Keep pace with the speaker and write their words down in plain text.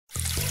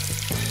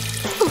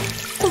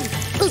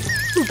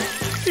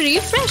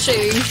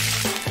Refreshing.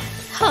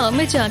 हाँ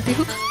मैं जानती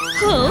हूँ।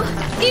 हाँ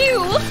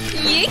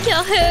ये क्या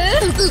है?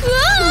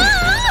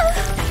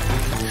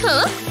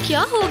 हाँ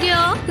क्या हो गया?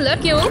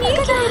 लड़कियों ये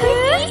क्या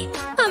है?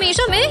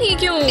 हमेशा मैं ही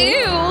क्यों?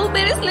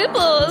 मेरे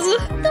स्लीपर्स।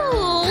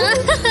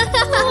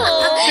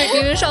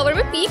 ने शावर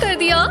में पी कर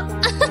दिया।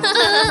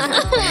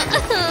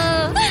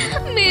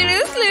 मेरे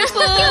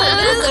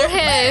स्लीपर्स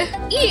है।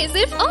 ये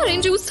सिर्फ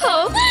ऑरेंज जूस था।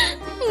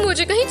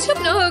 मुझे कहीं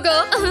छुपना होगा।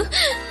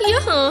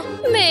 यहाँ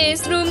मैं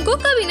इस रूम को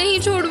कभी नहीं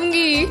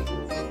छोड़ूंगी।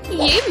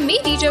 ये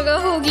मेरी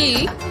जगह होगी।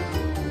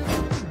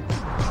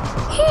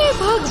 हे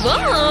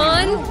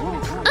भगवान,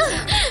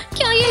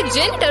 क्या ये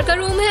जेनिटर का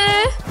रूम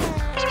है?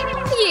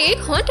 ये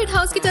एक हॉन्टेड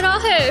हाउस की तरह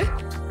है।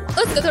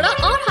 उसका थोड़ा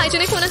और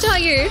हाइजीनिक होना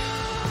चाहिए।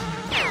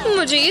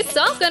 मुझे ये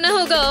साफ करना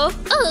होगा।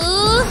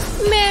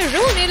 मैं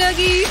रोने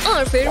लगी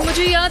और फिर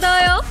मुझे याद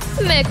आया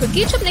मैं खुद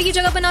की छुपने की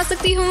जगह बना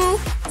सकती हूँ।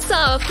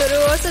 साफ करो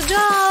और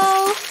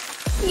सजाओ।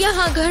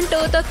 यहाँ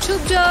घंटों तक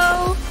छुप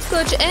जाओ।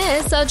 कुछ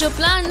ऐसा जो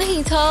प्लान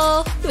नहीं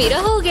था मेरा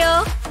हो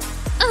गया।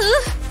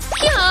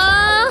 क्या?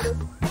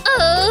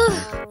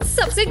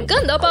 सबसे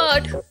गंदा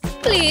पार्ट।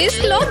 प्लीज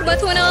लॉक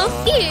मत होना।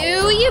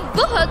 ये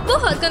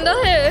बहुत गंदा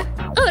है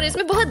और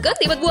इसमें बहुत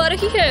गंदी बदबू आ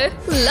रही है।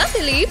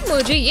 लकीली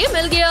मुझे ये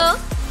मिल गया।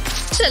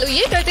 चलो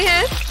ये करते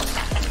हैं।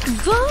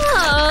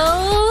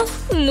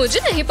 वाह, मुझे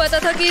नहीं पता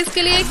था कि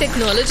इसके लिए एक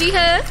टेक्नोलॉजी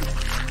है।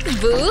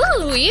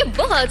 वो ये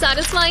बहुत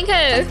सैटिस्फाइंग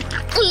है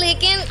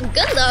लेकिन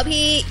गंदा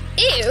भी।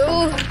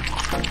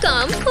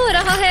 काम हो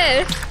रहा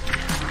है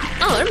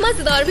और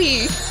मजेदार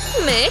भी।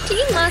 मैं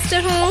क्लीन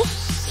मास्टर हूँ।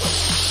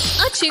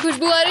 अच्छी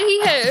खुशबू आ रही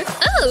है।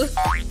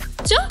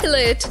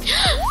 चॉकलेट।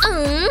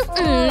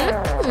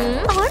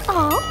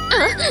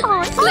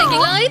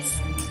 Blinking lights.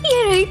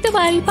 ये रही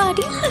तुम्हारी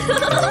पार्टी।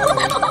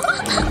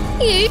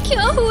 ये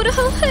क्या हो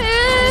रहा है?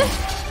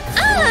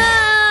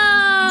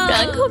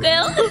 रंग हो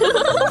गया।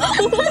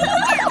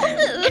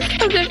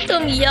 अगर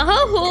तुम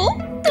यहाँ हो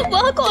तो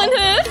वह कौन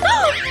है?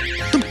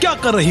 तुम क्या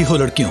कर रही हो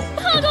लड़कियों?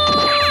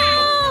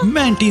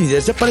 मैं टीनेजर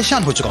से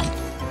परेशान हो चुका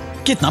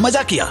हूँ। कितना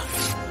मजा किया।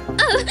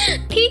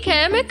 ठीक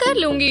है मैं कर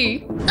लूंगी।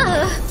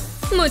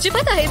 मुझे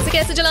पता है इसे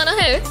कैसे जलाना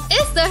है।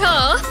 इस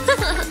तरह।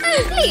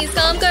 प्लीज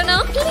काम करना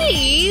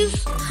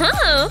प्लीज।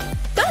 हाँ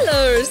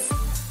कलर्स।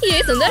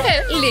 ये सुंदर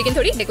है लेकिन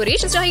थोड़ी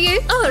डेकोरेशन चाहिए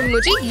और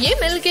मुझे ये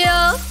मिल गया।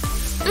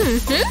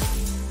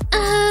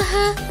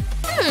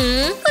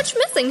 कुछ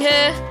मिसिंग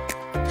है।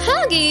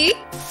 हागी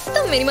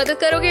तुम मेरी मदद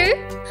करोगे?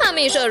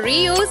 हमेशा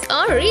रीयूज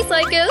और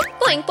रिसाइकिल।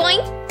 Point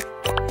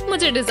point.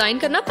 मुझे डिजाइन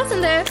करना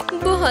पसंद है।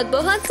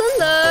 बहुत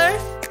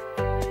सुंदर।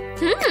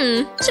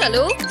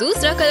 चलो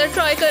दूसरा कलर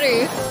ट्राई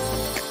करें।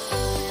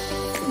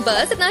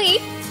 बस इतना ही।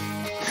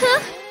 हाँ।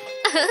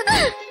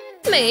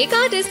 मैं एक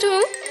आर्टिस्ट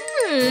हूँ।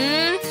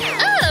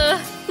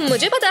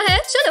 मुझे पता है।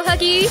 चलो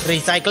हागी।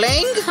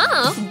 रिसाइकलिंग।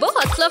 हाँ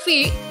बहुत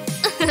फ्लफी।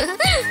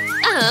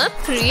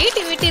 आप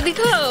क्रिएटिविटी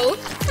दिखाओ।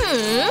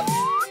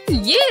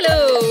 ये लो।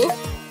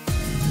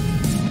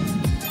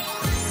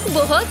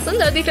 बहुत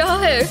सुंदर दिख रहा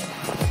है।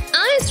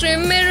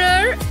 Ice cream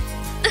mirror.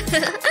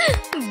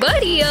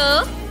 बढ़िया।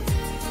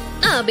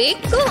 अब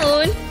एक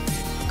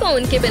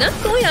कोन के बिना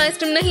कोई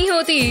आइसक्रीम नहीं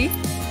होती।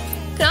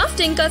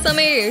 क्राफ्टिंग का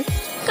समय।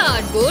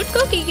 कार्डबोर्ड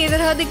कुकी की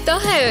तरह दिखता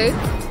है।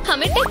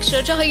 हमें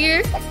टेक्सचर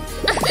चाहिए।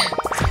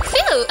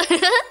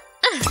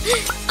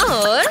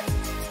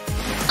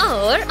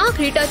 और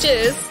आखिरी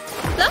टचेस।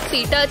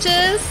 Fluffy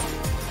touches.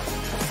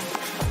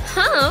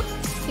 हाँ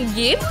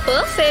ये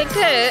परफेक्ट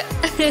है।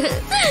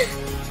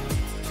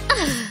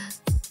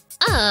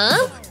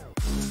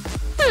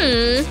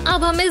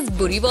 अब हम इस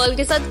बुरी बॉल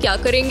के साथ क्या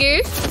करेंगे?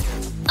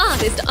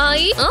 Artist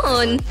I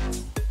on.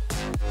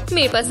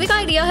 मेरे पास एक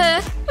आइडिया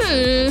है।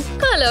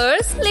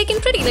 कलर्स लेकिन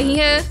प्रिटी नहीं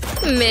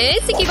है। मैं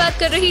इसी की बात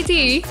कर रही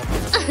थी।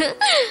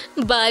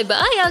 बाय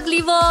बाय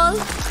अगली wall.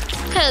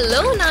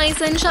 Hello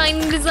nice and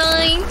shining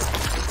design.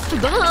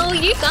 वाह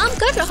ये काम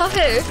कर रहा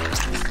है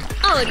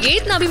और ये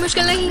इतना भी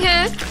मुश्किल नहीं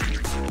है।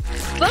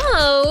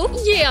 वाह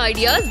ये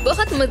आइडियाज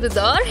बहुत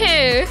मजेदार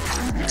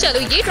हैं। चलो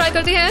ये ट्राई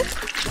करते हैं।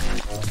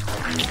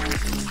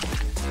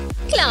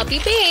 क्लैपी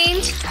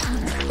पेंट।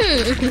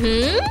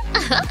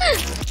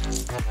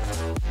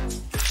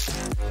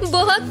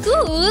 बहुत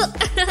कूल।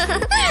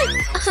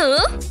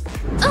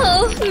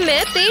 ओह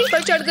मैं पेंट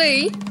पर चढ़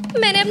गई।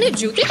 मैंने अपने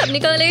जूते कब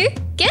निकाले?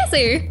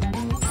 कैसे?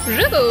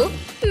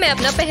 रुको मैं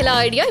अपना पहला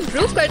आइडिया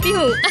इम्प्रूव करती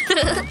हूँ।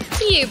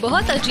 ये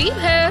बहुत अजीब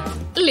है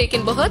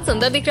लेकिन बहुत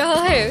सुंदर दिख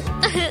रहा है।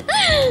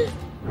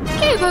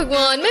 हे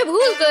भगवान मैं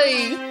भूल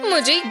गई।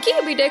 मुझे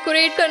ये भी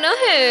डेकोरेट करना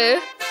है।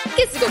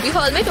 किसी को भी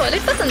हॉल में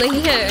टॉयलेट पसंद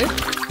नहीं है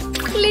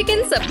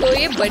लेकिन सबको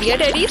ये बढ़िया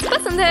टेडीज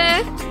पसंद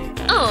है।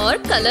 और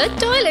कलर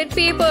टॉयलेट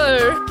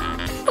पेपर।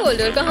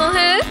 होल्डर कहाँ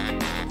है?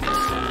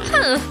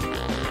 हाँ,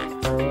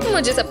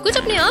 मुझे सब कुछ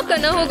अपने आप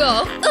करना होगा।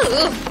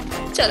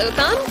 चलो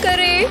काम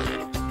करें।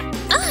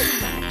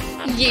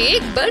 ये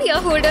एक बढ़िया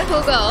होल्डर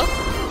होगा।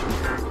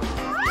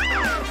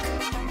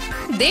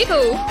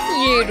 देखो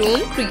ये रूम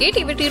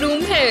क्रिएटिविटी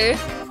रूम है।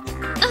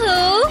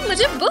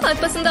 मुझे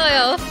बहुत पसंद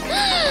आया।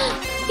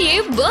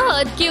 ये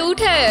बहुत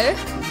क्यूट है।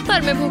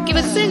 पर मैं भूख की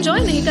वजह से एंजॉय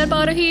नहीं कर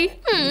पा रही।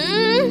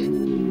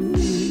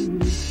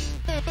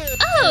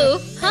 ओह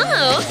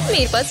हाँ,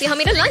 मेरे पास यहाँ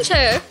मेरा लंच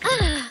है।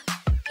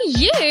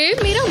 ये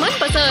मेरा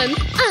मनपसंद।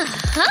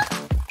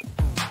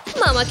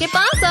 मामा के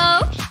पास आओ।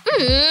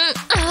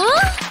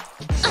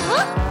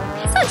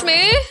 सच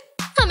में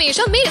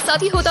हमेशा मेरे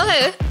साथ ही होता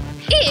है।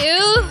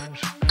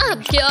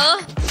 अब क्या?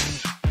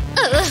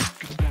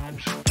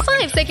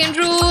 5 सेकेंड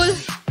रूल।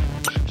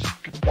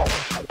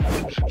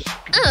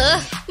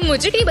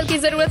 मुझे टेबल की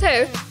जरूरत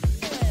है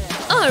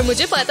और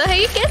मुझे पता है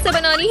ये कैसे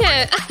बनानी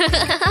है।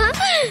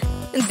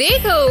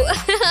 देखो।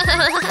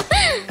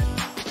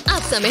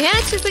 अब समय है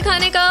अच्छे से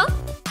खाने का।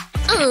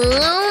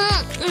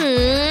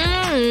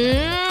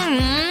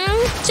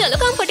 चलो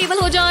कंफर्टेबल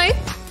हो जाए।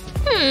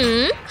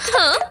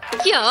 हाँ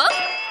क्या?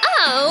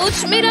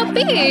 आउच, मेरा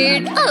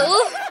पेट।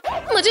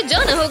 मुझे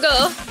जाना होगा।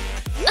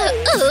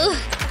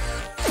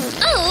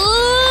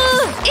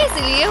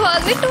 इसलिए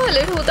हॉल में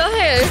टॉयलेट होता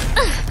है।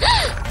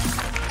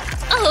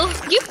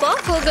 ये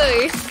पाप हो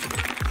गए।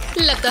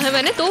 लगता है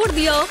मैंने तोड़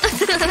दिया।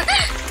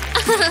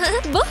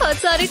 बहुत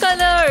सारे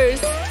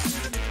कलर्स।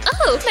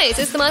 मैं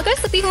इसे इस्तेमाल कर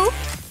सकती हूँ।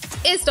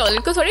 इस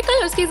टॉयलेट को थोड़े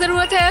कलर्स की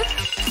जरूरत है।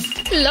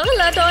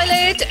 लंगला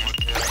toilet.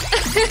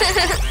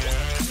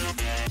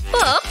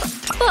 Pop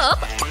pop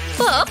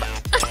pop.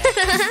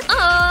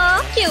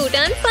 Cute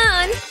and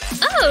fun.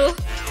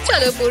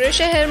 चलो पूरे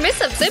शहर में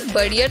सबसे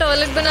बढ़िया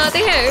टॉयलेट बनाते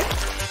हैं।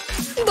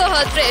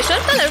 बहुत फ्रेश और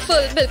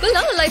कलरफुल, बिल्कुल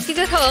लव लाइफ की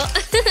तरह।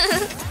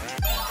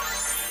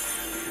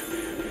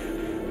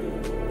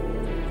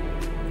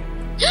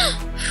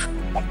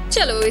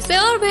 चलो इसे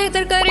और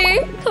बेहतर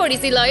करें। थोड़ी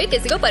सी लाइट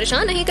किसी को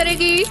परेशान नहीं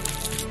करेगी।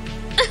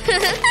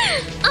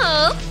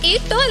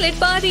 एक टॉयलेट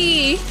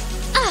पार्टी।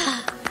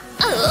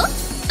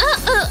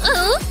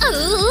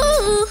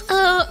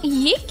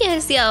 ये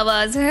कैसी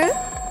आवाज है?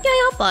 क्या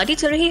यहाँ पार्टी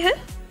चल रही है?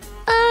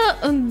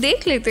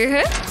 देख लेते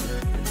हैं।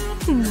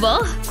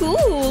 वाह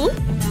कूल।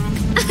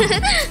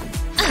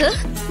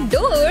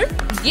 डोर।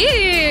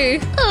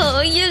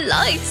 ये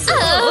लाइट्स।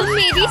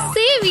 मेरी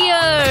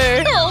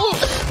सेवियर।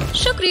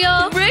 शुक्रिया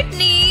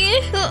ब्रिटनी।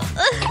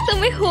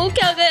 तुम्हें हो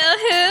क्या गया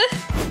है?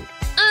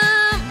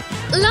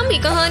 लंबी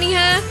कहानी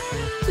है,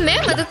 मैं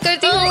मदद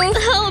करती हूँ।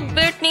 हाँ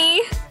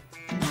ब्रिटनी।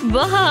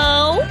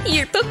 वाह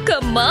ये तो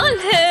कमाल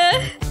है।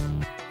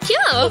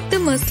 क्या?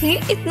 एकदम असली,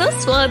 इतना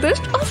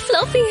स्वादिष्ट और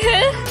फ्लफी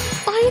है।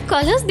 और ये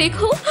कलर्स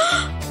देखो।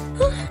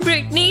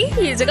 ब्रिटनी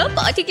ये जगह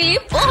पार्टी के लिए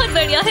बहुत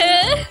बढ़िया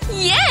है।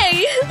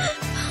 ये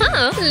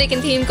हाँ,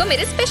 लेकिन थीम को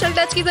मेरे स्पेशल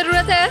टच की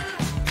जरूरत है।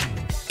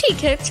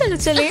 ठीक है चलो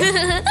चले।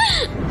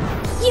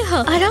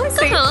 यहाँ आराम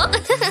से। हाँ।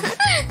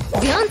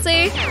 ध्यान से।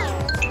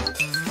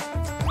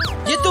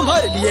 ये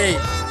तुम्हारे लिए।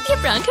 ये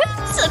प्रैंक है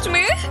सच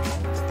में?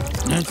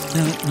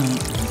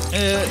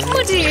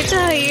 मुझे ये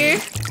चाहिए।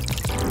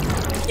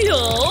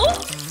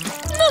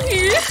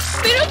 नहीं,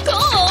 मेरा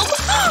काम।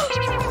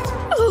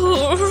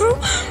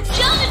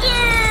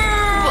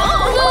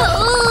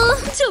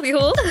 जो भी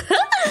हो,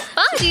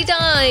 पार्टी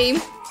टाइम।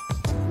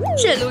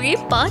 चलो ये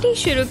पार्टी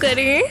शुरू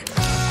करें।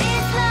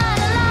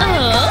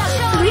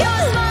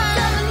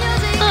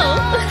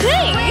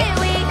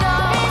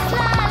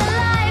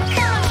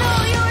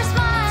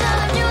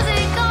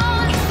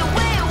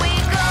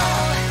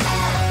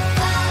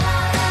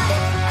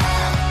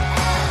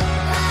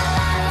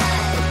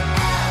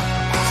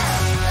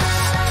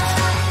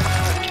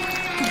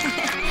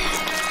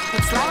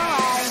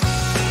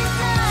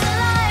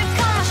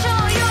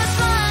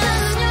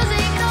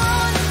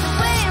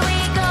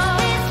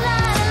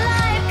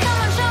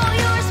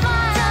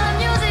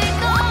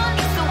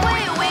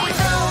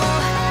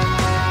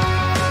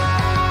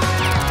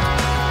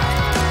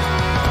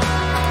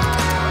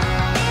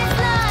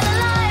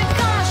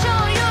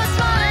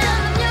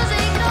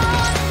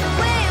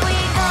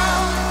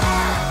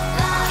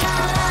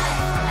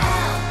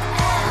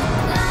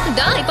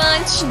 डाई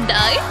पंच।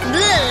 Die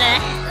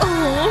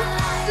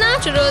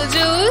natural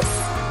juice.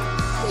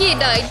 ये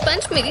डाइट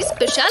पंच मेरी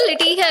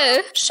स्पेशलिटी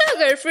है।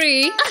 Sugar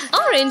free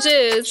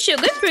oranges.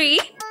 Sugar free.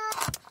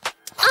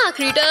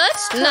 आखिरी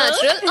touch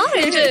natural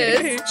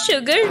oranges.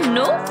 Sugar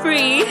no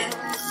free.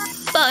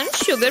 पंच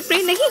शुगर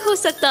फ्री नहीं हो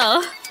सकता।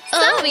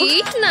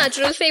 सभी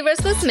नेचुरल फ्लेवर्स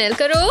को स्मेल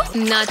करो।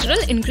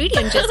 नेचुरल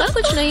इंग्रेडिएंट जैसा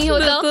कुछ नहीं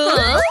होता।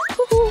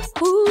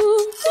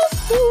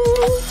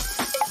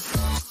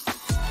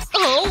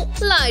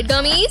 लाइट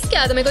गमीज,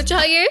 क्या तुम्हें कुछ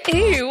चाहिए?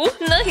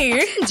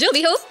 नहीं। जो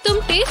भी हो तुम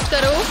टेस्ट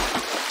करो।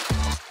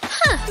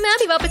 हाँ, मैं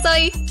अभी वापस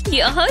आई।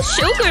 यहाँ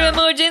शुगर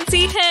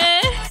इमरजेंसी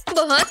है।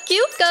 बहुत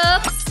क्यूट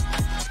कप्स।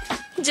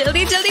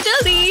 जल्दी जल्दी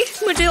जल्दी,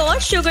 मुझे और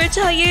शुगर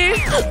चाहिए।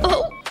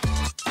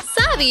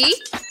 सावी,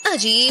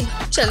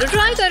 अजीब। चलो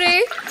ट्राई करें।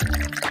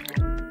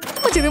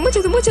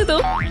 मुझे दो।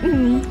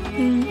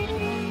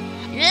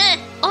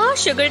 और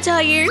शुगर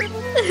चाहिए।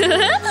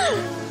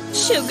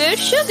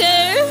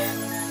 शुगर।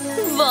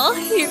 वाह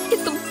ये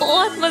तो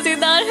बहुत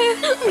मजेदार है।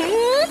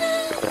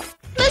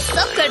 मैं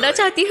सब करना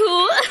चाहती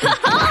हूँ।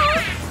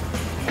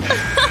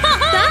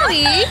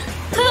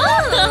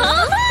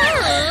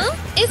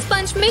 इस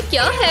पंच में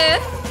क्या है?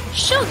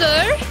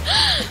 शुगर।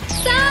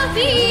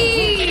 सावी।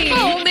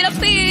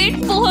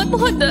 बहुत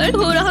बहुत दर्द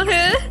हो रहा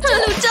है।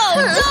 चलो जाओ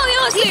जाओ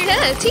यहाँ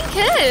से। ठीक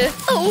है।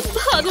 ओह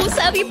भागो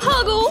सैवी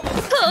भागो।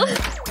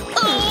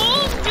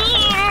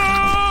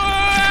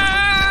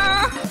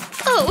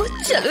 ओह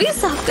चलो ये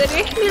साफ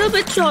करें। मेरा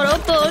बेचारा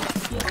पैर।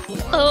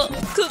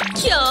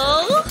 क्या?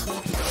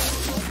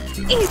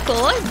 एक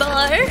और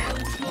बार।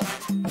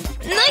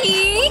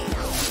 नहीं,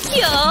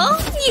 क्या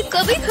ये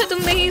कभी खत्म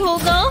नहीं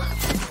होगा?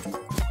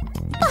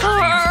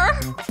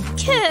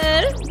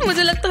 खैर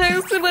मुझे लगता है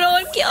उससे बुरा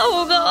और क्या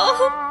होगा।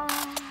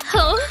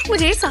 हाँ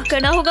मुझे साफ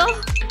करना होगा।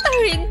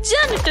 अरे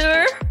जैनिटर,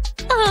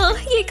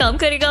 ये काम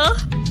करेगा।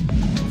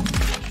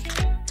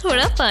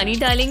 थोड़ा पानी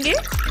डालेंगे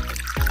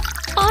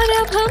और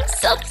अब हम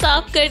सब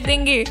साफ कर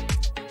देंगे।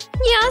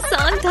 ये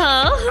आसान था।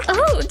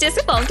 ओह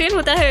जैसे फाउंटेन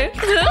होता है।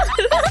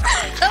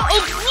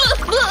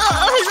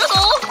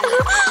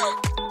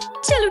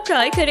 चलो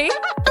ट्राई करें।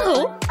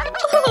 ओह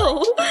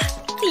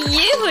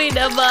ये हुई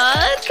ना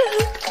बात।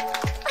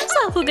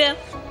 साफ हो गया।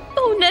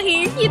 ओह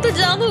नहीं ये तो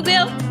जाम हो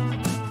गया।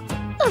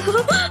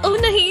 ओह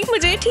नहीं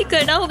मुझे ठीक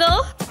करना होगा।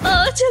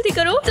 जल्दी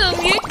करो,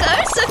 तुम ये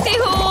कर सकते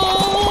हो।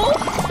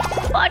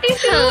 पानी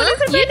से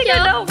ये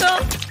करना होगा।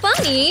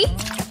 पानी?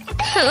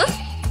 हाँ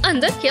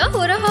अंदर क्या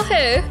हो रहा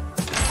है?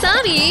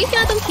 सावी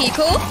क्या तुम ठीक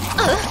हो?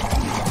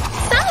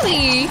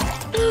 सावी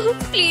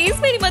प्लीज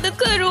मेरी मदद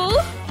करो।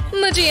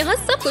 मुझे यहाँ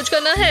सब कुछ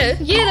करना है।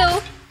 ये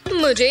लो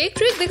मुझे एक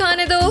ट्रिक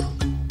दिखाने दो।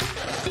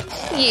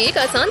 ये एक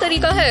आसान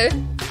तरीका है।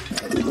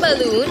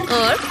 बलून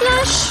और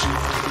फ्लैश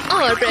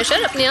और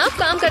प्रेशर अपने आप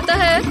काम करता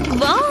है।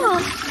 वाह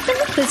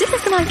तुमने फिजिक्स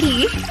इस्तेमाल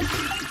की।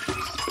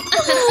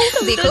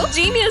 देखो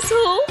जीनियस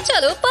हो।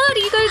 चलो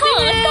पार्टी करते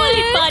हैं।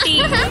 Toilet party.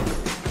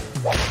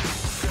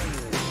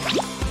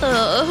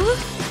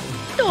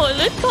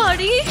 Toilet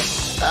party.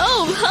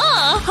 ओह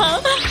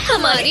हाँ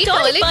हमारी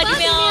टॉयलेट पार्टी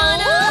में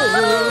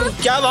आओ।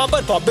 क्या वहाँ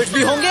पर पॉपेट्स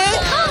भी होंगे?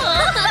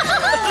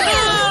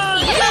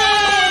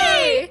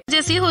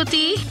 जैसी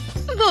होती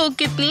वो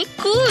कितनी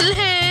कूल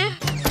है।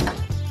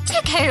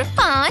 ठीक है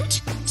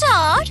 5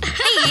 4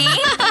 3।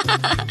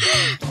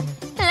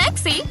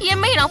 लेक्सी ये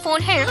मेरा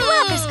फोन है,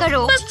 वापस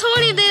करो। बस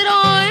थोड़ी देर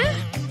और।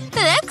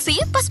 लेक्सी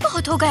बस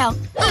बहुत हो गया।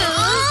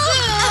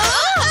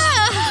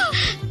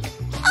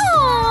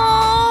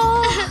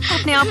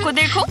 अपने आप को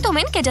देखो, तुम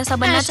इनके जैसा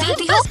बनना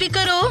चाहती हो। बस भी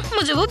करो,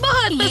 मुझे वो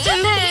बहुत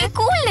पसंद है।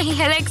 कूल नहीं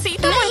है लेक्सी,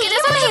 तुम उनके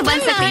जैसा नहीं बन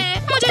सकती।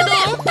 मुझे दो,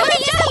 मुझे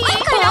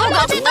चाहिए।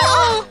 मुझे दो।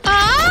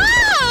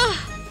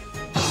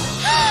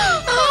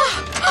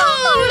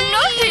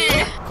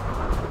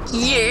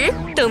 ये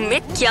तुमने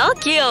क्या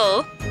किया?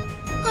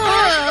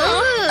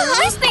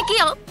 किसने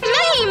किया?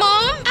 नहीं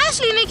मॉम,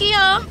 एशली ने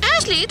किया।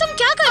 एशली तुम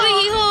क्या कर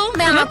रही हो?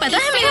 मैं पता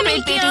है मेरी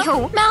बेटी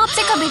हूँ। मैं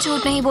आपसे कभी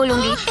झूठ नहीं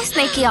बोलूंगी।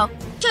 इसने किया।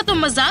 क्या तुम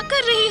मजाक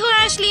कर रही हो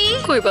एशली?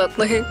 कोई बात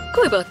नहीं,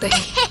 कोई बात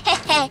नहीं।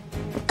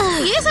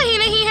 ये सही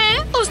नहीं है।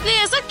 उसने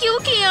ऐसा क्यों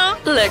किया?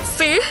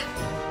 लेक्सी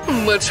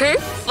मुझे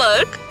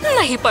फर्क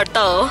नहीं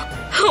पड़ता।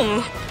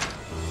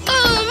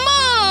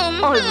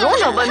 मॉम और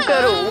रोना बंद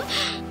करो।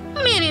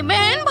 मेरी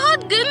बहन बहुत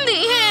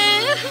गंदी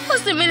है।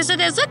 उसने मेरे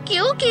साथ ऐसा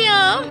क्यों किया?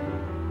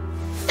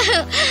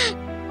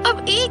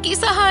 अब एक ही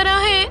सहारा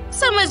है,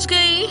 समझ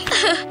गई।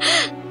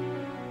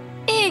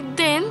 एक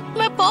दिन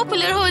मैं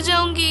पॉपुलर हो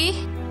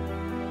जाऊंगी।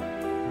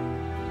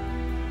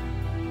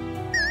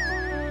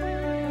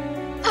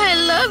 I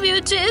love you,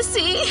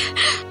 जेसी।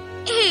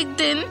 एक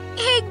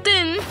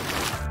दिन।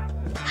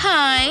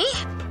 हाय,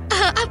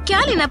 आप क्या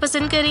लेना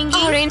पसंद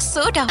करेंगी? Orange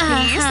soda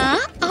please.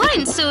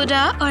 Orange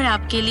soda और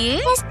आपके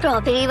लिए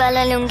स्ट्रॉबेरी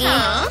वाला लूंगी।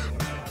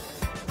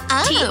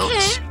 ठीक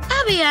है,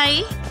 अभी आई।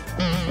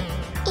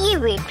 ये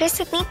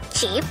वेट्रेस इतनी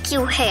चीप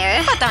क्यों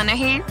है? पता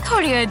नहीं,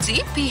 थोड़ी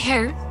अजीब भी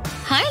है।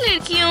 हाय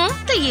लड़कियों,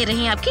 तो ये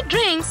रही आपकी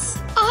ड्रिंक्स।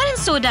 ऑरेंज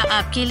सोडा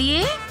आपके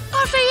लिए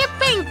और फिर ये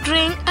पिंक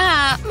ड्रिंक,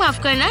 माफ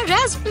करना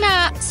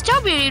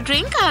स्ट्रॉबेरी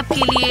ड्रिंक आपके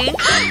लिए।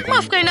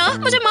 माफ करना,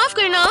 मुझे माफ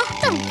करना।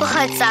 तुम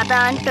बहुत ज्यादा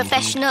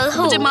अनप्रोफेशनल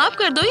हो। मुझे माफ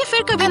कर दो, ये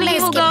फिर कभी नहीं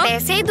इसके होगा।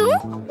 पैसे दूं?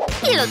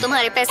 ये लो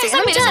तुम्हारे पैसे। ऐसा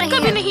मेरे साथ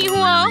कभी नहीं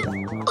हुआ।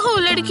 ओ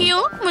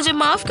लड़कियों, मुझे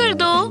माफ कर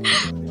दो।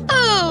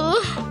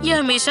 ओह, ये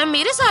हमेशा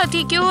मेरे साथ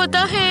ही क्यों होता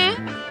है?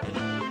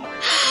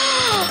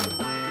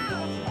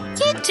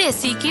 ये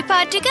जेसी की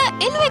पार्टी का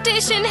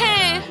इनविटेशन है।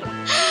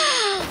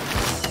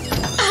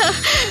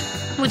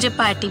 मुझे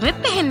पार्टी में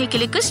पहनने के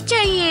लिए कुछ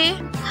चाहिए।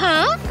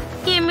 हाँ,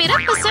 ये मेरा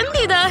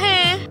पसंदीदा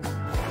है।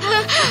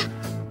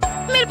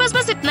 मेरे पास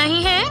बस इतना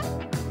ही है।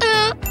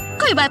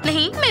 कोई बात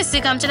नहीं, मैं इससे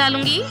काम चला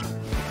लूंगी।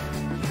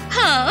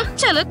 हाँ,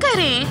 चलो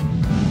करें।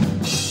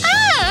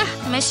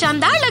 मैं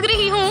शानदार लग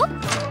रही हूँ।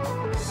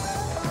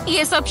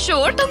 ये सब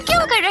शोर तुम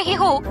क्यों कर रही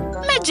हो?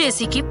 मैं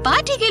जेसी की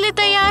पार्टी के लिए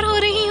तैयार हो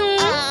रही हूँ।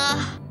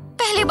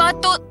 पहली बात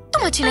तो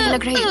तुम अच्छी नहीं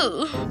लग रही।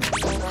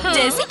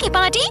 जेसी की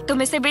पार्टी,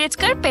 तुम इसे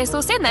बेचकर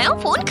पैसों से नया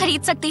फोन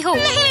खरीद सकती हो।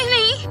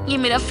 नहीं, ये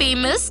मेरा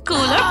फेमस, कूल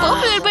और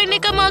पॉपुलर बनने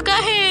का मौका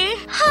है।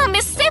 हम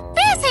इससे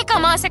पैसे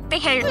कमा सकते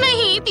हैं।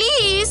 नहीं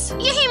प्लीज,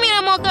 यही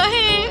मेरा मौका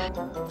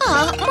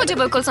है। मुझे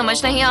बिल्कुल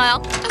समझ नहीं आया।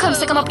 कम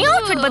से कम अपनी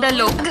आउटफिट बदल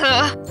लो।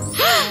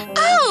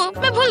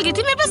 मैं भूल गई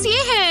थी, मेरे पास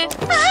ये है।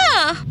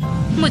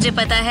 मुझे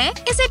पता है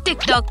इसे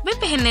टिकटॉक में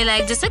पहनने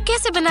लायक जैसा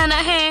कैसे बनाना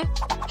है।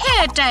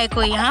 हेयर टाई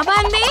को यहाँ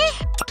बांधे,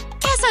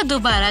 ऐसा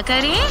दोबारा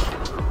करें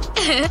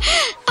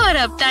और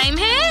अब टाइम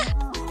है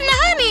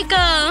नहाने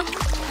का।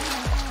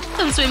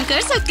 तुम स्विम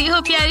कर सकती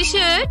हो प्यारी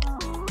शर्ट।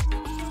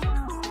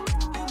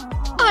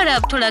 और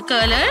अब थोड़ा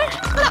कलर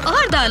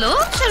और डालो,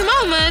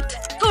 शर्माओ मत।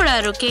 थोड़ा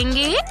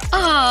रुकेंगे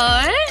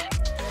और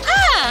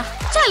हाँ,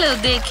 चलो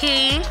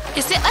देखें।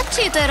 इसे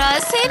अच्छी तरह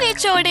से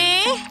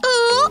निचोड़ें।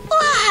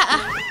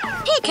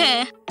 ठीक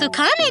है, तो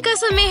खाने का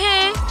समय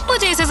है।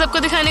 मुझे इसे सबको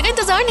दिखाने का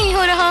इंतजार नहीं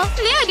हो रहा।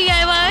 नया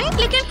DIY,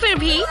 लेकिन फिर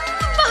भी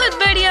बहुत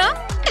बढ़िया।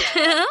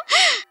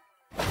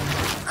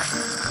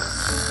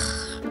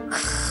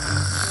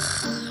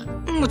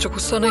 मुझे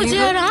गुस्सा नहीं मुझे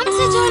है। आराम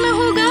से जाना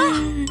होगा।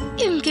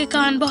 इनके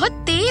कान बहुत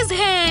तेज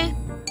हैं।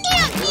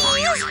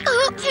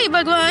 हे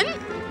भगवान!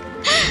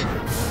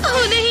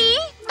 ओह नहीं!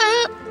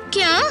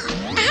 क्या?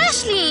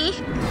 एशली!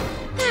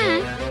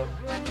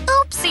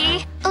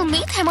 ओप्सी,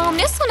 उम्मीद है मॉम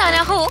ने सुना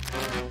ना हो।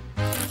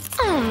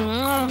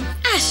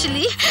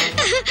 एशली!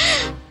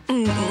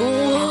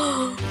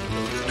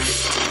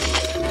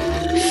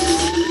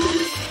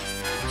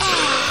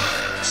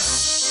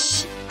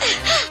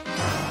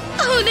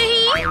 ओह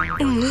नहीं!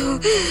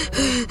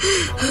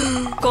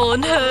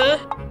 कौन है?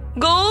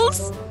 गर्ल्स?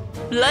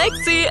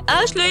 लेक्सी,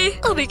 एशली,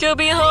 अभी क्या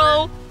भी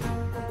हो?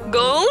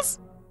 गर्ल्स,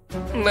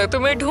 मैं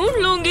तुम्हें ढूंढ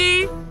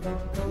लूंगी।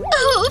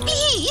 Oh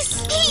please,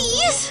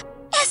 please!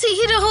 ऐसे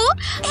ही रहो,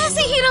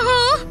 ऐसे ही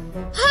रहो।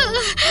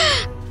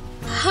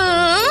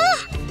 हाँ?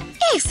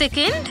 एक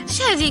सेकेंड,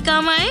 शायद ये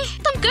काम आए।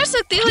 तुम कर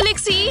सकती हो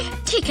लेक्सी।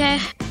 ठीक है,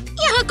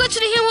 यहाँ कुछ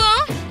नहीं हुआ।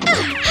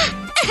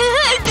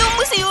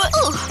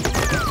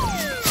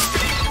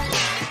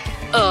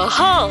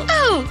 हाँ।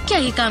 ओह, क्या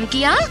ये काम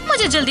किया?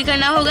 मुझे जल्दी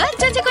करना होगा।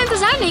 जल्दी को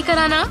इंतजार नहीं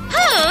कराना।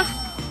 हाँ।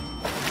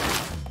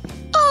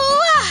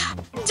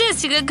 ओह,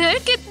 जेसी का घर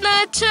कितना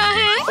अच्छा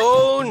है।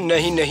 ओह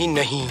नहीं नहीं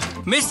नहीं।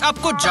 मिस,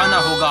 आपको जाना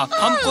होगा।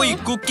 हम कोई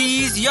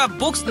कुकीज या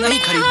बुक्स नहीं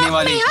खरीदने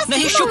वाले।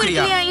 नहीं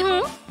शुक्रिया। मैं आई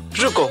हूँ।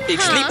 रुको, एक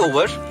हाँ। Sleep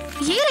over.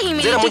 ये रही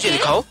मेरी जरा मुझे टिकट।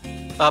 दिखाओ।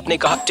 आपने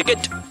कहा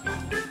टिकट।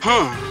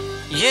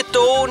 ये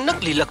तो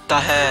नकली लगता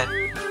है।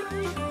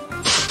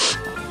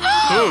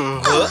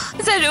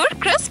 जरूर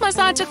क्रिसमस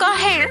आ चुका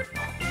है।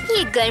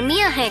 ये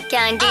गर्मियाँ हैं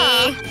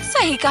कैंडी।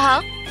 सही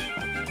कहा।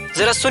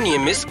 जरा सुनिए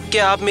मिस,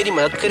 क्या आप मेरी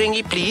मदद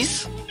करेंगी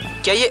प्लीज?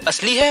 क्या ये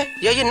असली है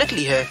या ये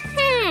नकली है?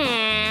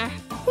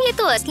 ये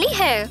तो असली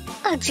है।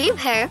 अजीब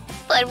है,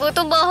 पर वो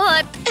तो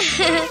बहुत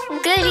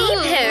गरीब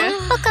है।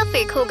 पक्का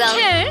फेक होगा।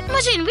 खैर,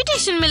 मुझे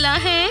इनविटेशन मिला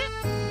है।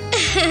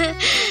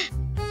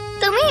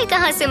 तुम्हें ये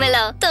कहाँ से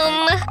मिला?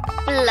 तुम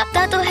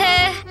लगता तो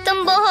है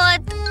तुम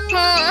बहुत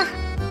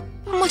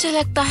मुझे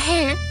लगता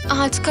है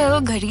आजकल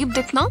गरीब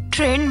दिखना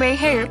ट्रेंड में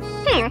है।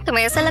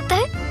 तुम्हें ऐसा लगता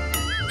है?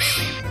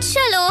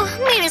 चलो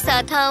मेरे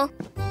साथ आओ।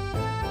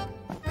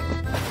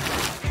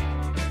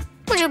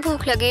 मुझे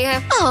भूख लगी है।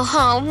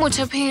 हाँ,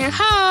 मुझे भी।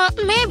 हाँ,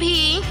 मैं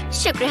भी।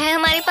 शुक्र है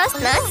हमारे पास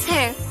नट्स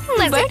है।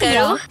 मजे बढ़िया।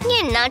 करो।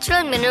 ये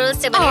नेचुरल मिनरल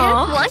से बने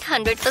हैं।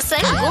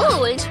 100%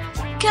 गोल्ड।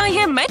 क्या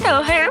ये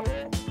मेटल है?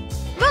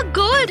 वो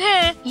गोल्ड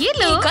है। ये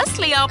लो। एक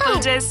असली एप्पल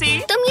जैसी।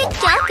 तुम ये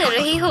क्या कर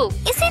रही हो?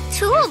 इसे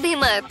छुओ भी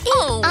मत।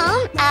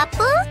 आम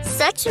एप्पल?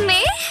 सच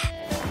में?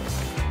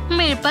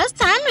 मेरे पास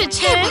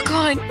सैंडविच हे है।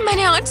 भगवान,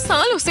 मैंने 8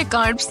 सालों से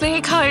कार्ब्स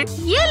नहीं खाए।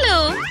 ये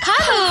लो, खा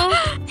लो।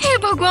 हे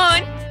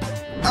भगवान।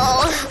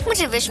 ओह,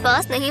 मुझे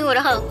विश्वास नहीं हो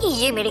रहा।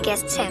 ये मेरे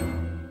गेस्ट हैं।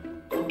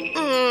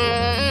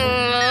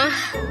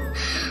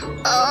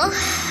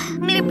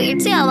 मेरे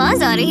पेट से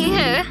आवाज आ रही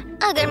है।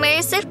 अगर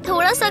मैं सिर्फ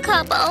थोड़ा सा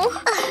खा पाऊँ।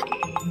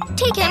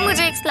 ठीक है,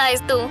 मुझे एक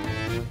स्लाइस दो।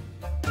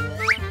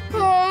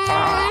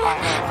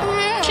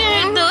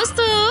 खैर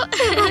दोस्तों,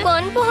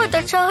 भगवान बहुत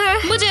अच्छा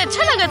है। मुझे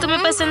अच्छा लगा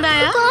तुम्हें पसंद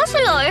आया। कहाँ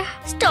से लाए?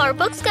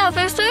 स्टारबक्स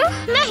कैफे से?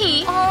 नहीं,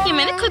 ये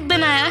मैंने खुद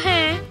बनाया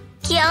है।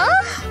 क्या?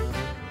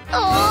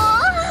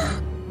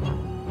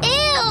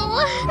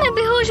 मैं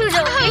बेहोश हो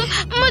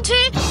जाऊंगी।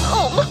 मुझे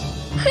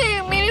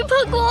हे मेरे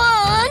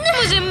भगवान।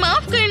 मुझे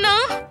माफ करना।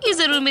 ये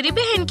जरूर मेरी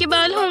बहन के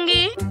बाल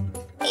होंगे।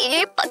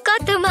 ये पक्का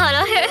तुम्हारा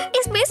है।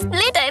 इसमें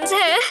स्प्लिट एंड्स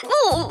है।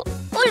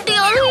 उल्टी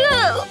आ रही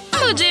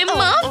है। मुझे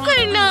माफ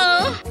करना।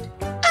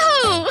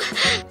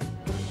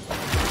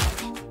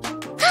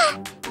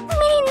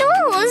 मेरी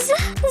नोज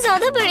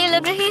ज्यादा बड़ी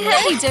लग रही है।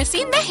 नहीं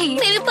जैसी नहीं।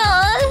 मेरे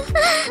बाल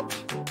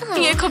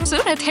ये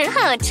खूबसूरत है।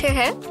 हाँ अच्छे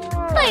हैं,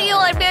 पर ये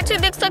और भी अच्छे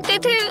दिख सकते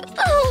थे।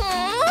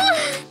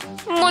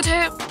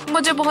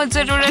 मुझे बहुत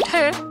जरूरत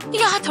है।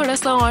 यहाँ थोड़ा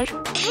सा और।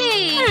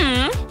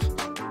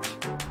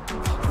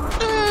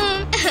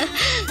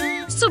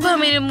 सुबह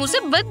मेरे मुंह से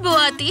बदबू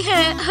आती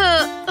है।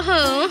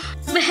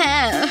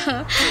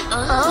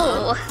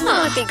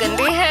 बहुत ही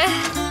गंदी है।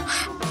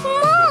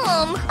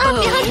 मॉम,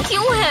 आप यहाँ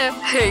क्यों हैं?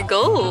 हे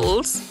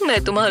गर्ल्स,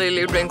 मैं तुम्हारे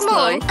लिए ड्रिंक्स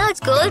लाई। मॉम, आज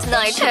गर्ल्स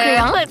नाइट है।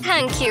 शुक्रिया। पर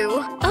thank you.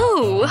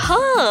 Oh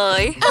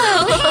hi.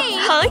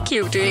 Hi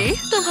cutie,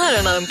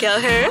 तुम्हारा नाम क्या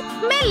है?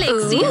 मैं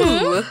लेक्सी हूँ।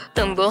 ओह,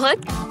 तुम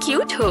बहुत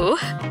क्यूट हो।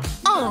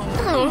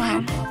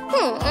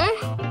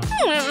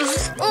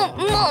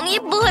 मॉम, ये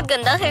बहुत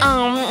गंदा है।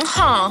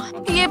 हाँ,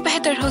 ये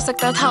बेहतर हो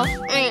सकता था।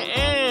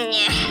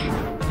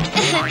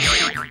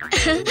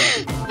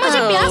 मुझे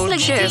प्यास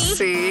लगी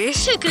थी।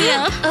 शुक्रिया।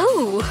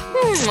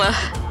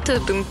 तो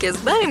तुम किस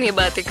बारे में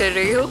बातें कर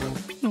रही हो?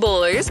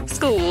 Boys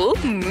school?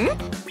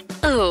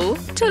 ओह,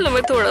 चलो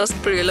मैं थोड़ा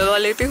स्प्रे लगा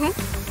लेती हूँ।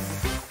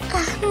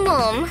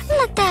 मॉम,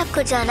 लगता है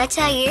आपको जाना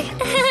चाहिए।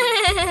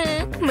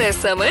 मैं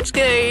समझ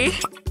गई।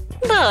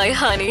 बाय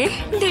हनी,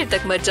 देर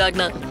तक मत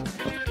जागना।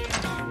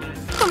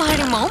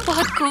 तुम्हारी मॉम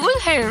बहुत कूल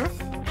है।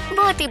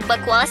 बहुत ही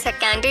बकवास है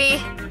कैंडी।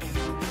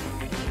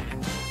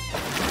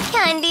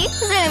 कैंडी,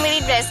 जरा मेरी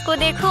ड्रेस को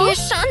देखो। ये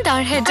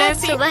शानदार है आज ड्रेस।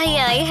 सुबह ही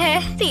आई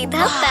है,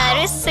 सीधा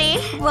पेरिस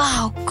से।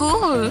 वाह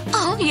कूल।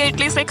 ये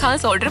इटली से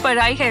खास ऑर्डर पर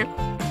आई है।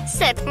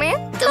 सच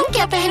में? तुम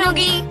क्या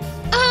पहनोगी?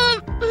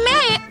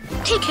 मैं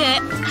ठीक है।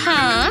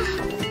 हाँ,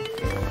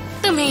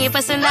 तुम्हें ये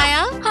पसंद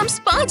आया? हम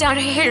स्पा जा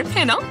रहे हैं,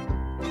 है ना?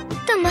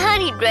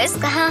 तुम्हारी ड्रेस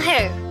कहाँ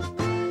है?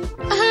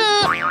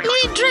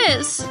 मेरी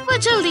ड्रेस वो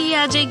जल्दी ही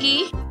आ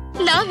जाएगी।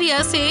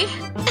 लाविया से।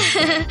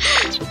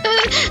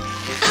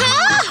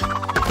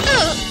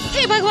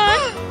 हे भगवान।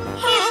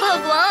 हे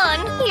भगवान,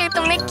 ये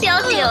तुमने क्या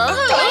किया?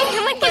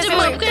 हिम्मत कैसे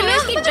माफ हुई? करना, तुमने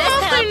उसकी ड्रेस माफ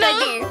खराब करना। कर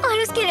दी और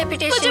उसकी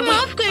रेपुटेशन मुझे भी।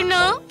 माफ करना।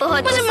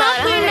 बहुत मुझे गुस्सा आ माफ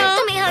रहा है। करना।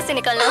 तुम्हें यहाँ से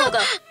निकलना होगा।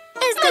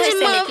 इस घर मुझे से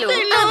माफ निकलो,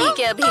 करना। अभी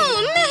के अभी।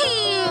 नहीं।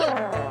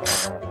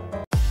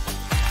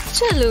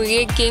 चलो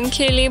ये गेम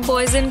खेलें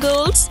बॉयज एंड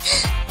गर्ल्स।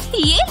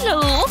 ये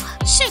लो।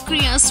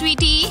 शुक्रिया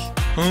स्वीटी।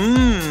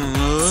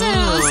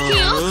 जरा उसकी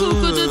आंखों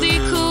को तो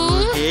देखो।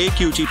 हे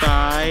क्यूटी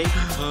पाई।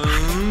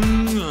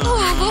 वो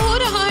हो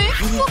रहा है,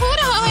 वो हो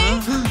रहा है।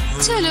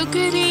 चलो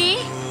करें।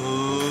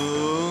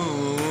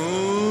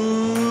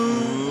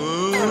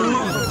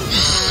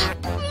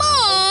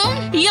 मॉम,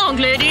 यंग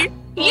लेडी,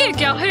 ये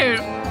क्या है?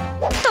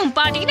 तुम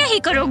पार्टी नहीं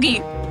करोगी।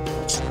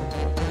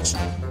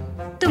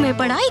 तुम्हें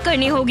पढ़ाई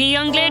करनी होगी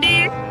यंग लेडी।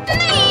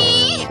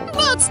 नहीं,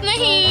 बस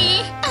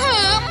नहीं।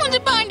 हाँ, मुझे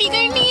पार्टी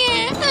करनी है।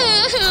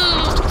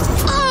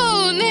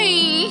 ओह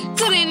नहीं,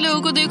 जरा इन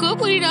लोगों को देखो,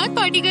 पूरी रात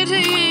पार्टी कर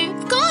रहे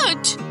हैं।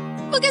 काश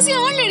वो किसी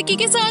और लड़की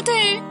के साथ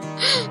है।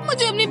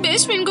 मुझे अपनी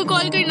बेस्ट फ्रेंड को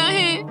कॉल करना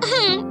है।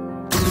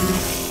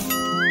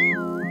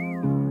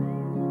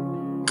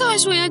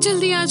 काश वो यहाँ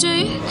जल्दी आ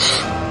जाए।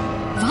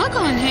 वहाँ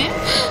कौन है?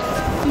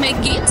 मैं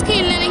गेम्स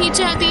खेलना नहीं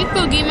चाहती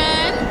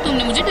पोगीमैन,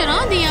 तुमने मुझे डरा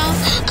दिया।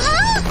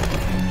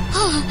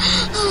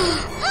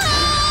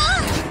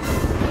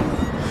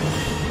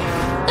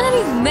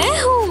 अरे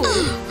मैं हूँ।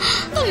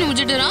 तुमने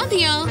मुझे डरा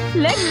दिया।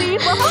 लेक्सी,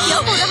 वहाँ क्या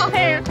हो रहा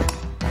है?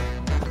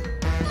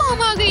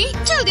 मॉम आ गई,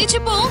 जल्दी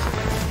छिपो।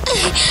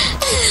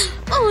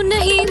 ओह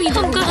नहीं,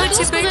 हम कहाँ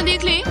दोस्त छिपे? को ना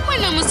देख ले,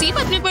 वरना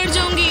मुसीबत में पड़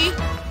जाऊंगी।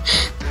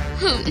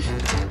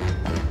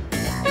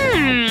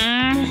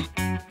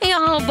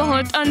 यहाँ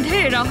बहुत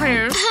अंधेरा है।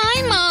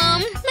 हाय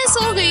मॉम, मैं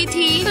सो गई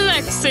थी।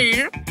 लेक्सी,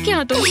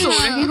 क्या तुम सो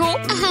रही हो?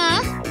 हाँ,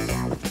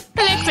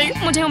 लेक्सी,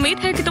 मुझे उम्मीद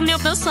है कि तुमने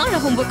अपना सारा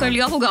होमवर्क कर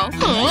लिया होगा।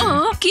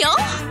 हाँ, क्या?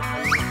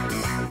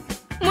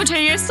 मुझे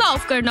ये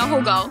साफ करना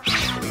होगा।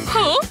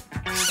 हाँ?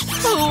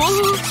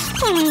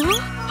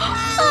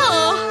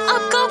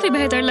 अब काफी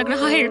बेहतर लग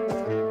रहा है।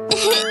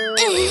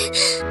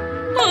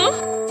 हाँ?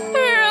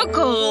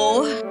 रुको।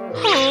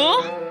 हाँ?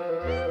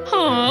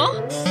 हाँ?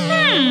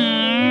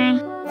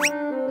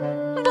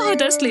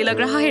 बहुत असली लग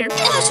रहा है।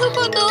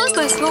 छुपो दोस्त।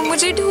 बस वो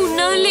मुझे ढूंढ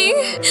ना ले।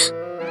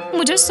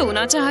 मुझे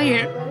सोना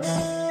चाहिए।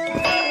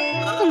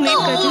 उम्मीद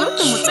करती हूँ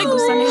तुम मुझसे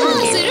गुस्सा नहीं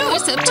करोगे। जरूर,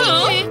 सब ठीक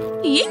है।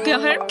 ये क्या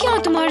है? क्या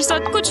तुम्हारे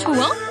साथ कुछ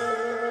हुआ?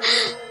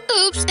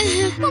 उप्स,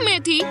 वो मैं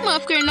थी,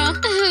 माफ करना।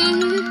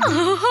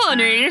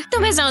 हनी,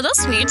 तुम्हें ज्यादा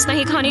स्वीट्स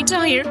नहीं खानी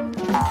चाहिए।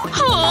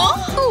 हाँ?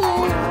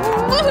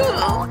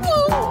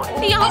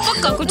 यहाँ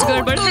पक्का कुछ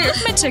गड़बड़ है।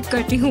 मैं चेक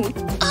करती हूँ।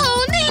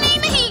 नहीं नहीं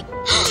नहीं।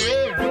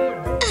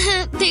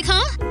 देखा,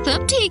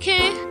 सब ठीक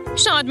है।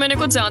 शायद मैंने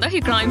कुछ ज्यादा ही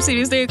क्राइम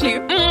सीरीज देख ली।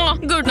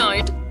 Good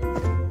night.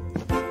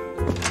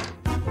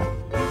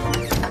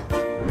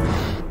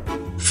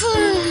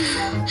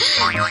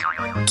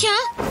 क्या?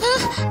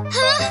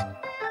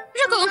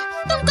 रुको,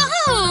 तुम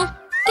कहाँ हो?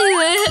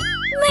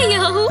 मैं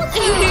यहाँ हूँ।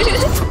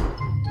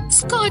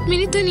 स्कॉट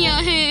मेरी दुनिया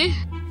है।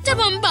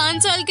 जब हम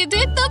 5 साल के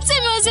थे तब से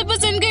मैं उसे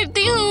पसंद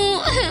करती हूँ।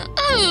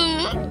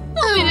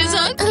 वो मेरे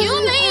साथ क्यों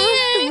नहीं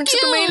है? मुझे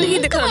क्यों? तुम्हें नहीं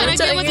दिखाना तुम्हारा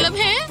क्या चाहिए। मतलब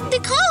है?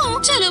 दिखाओ,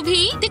 चलो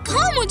भी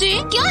दिखाओ मुझे।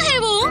 क्या है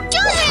वो?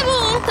 क्या है वो?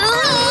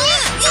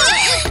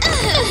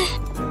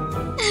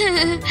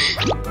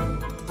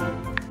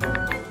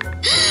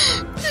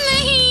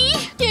 नहीं,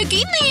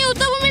 यकीन नहीं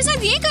होता वो मेरे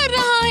साथ ये कर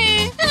रहा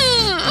है।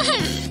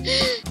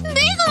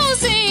 देखो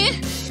उसे।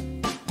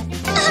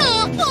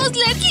 वो उस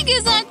लड़की के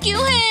साथ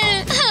क्यों है?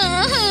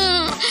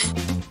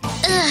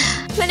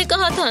 मैंने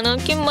कहा था ना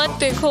कि मत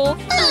देखो।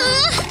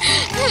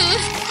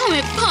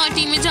 हमें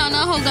पार्टी में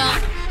जाना होगा।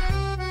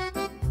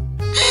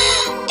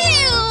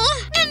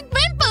 इन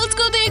पिंपल्स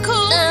को देखो।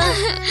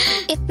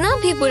 इतना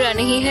भी बुरा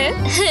नहीं है।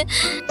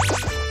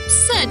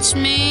 सच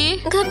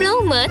में? घबराओ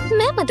मत,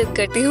 मैं मदद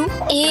करती हूँ।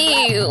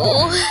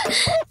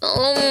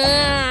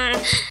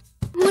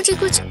 मुझे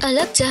कुछ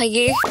अलग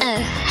चाहिए।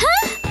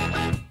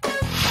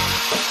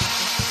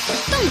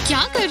 तुम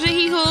क्या कर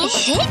रही हो?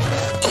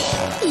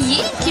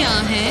 ये क्या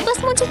है? बस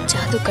मुझे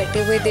जादू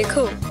करते हुए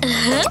देखो।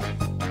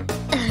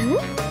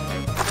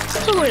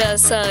 थोड़ा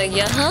सा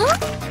यहाँ।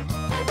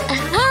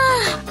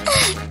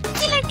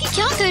 ये लड़की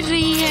क्या कर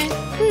रही है?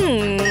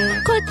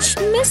 कुछ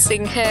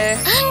मिसिंग है।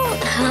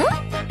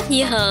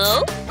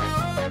 यहाँ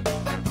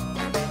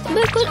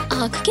बिल्कुल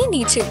आँख के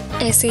नीचे।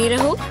 ऐसे ही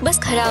रहो, बस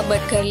खराब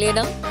मत कर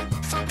लेना।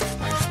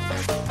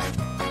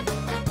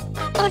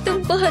 और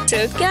तुम बहुत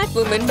जल्द कैट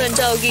वुमन बन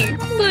जाओगी।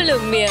 बोलो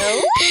म्याऊ।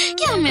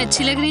 क्या मैं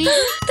अच्छी लग रही हूँ?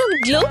 तुम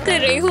ग्लो कर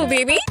रही हो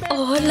बेबी।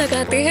 और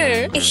लगाते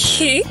हैं।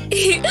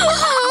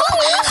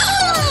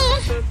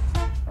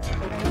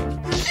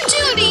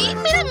 जूडी,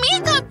 मेरा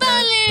मेकअप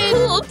बैलेंस।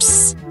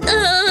 उप्स।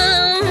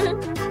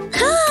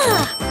 हाँ,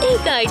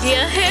 एक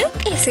आइडिया है।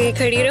 ऐसे ही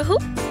खड़ी रहो।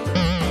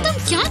 तुम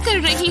क्या कर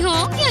रही हो?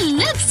 ये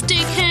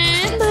लिपस्टिक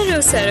है।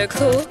 भरोसा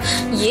रखो,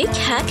 ये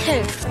हैक है।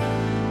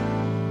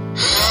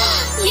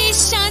 ये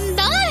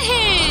शानदार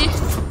है।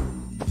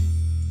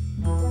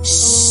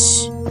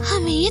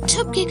 हमें ये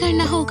छुप के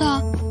करना होगा।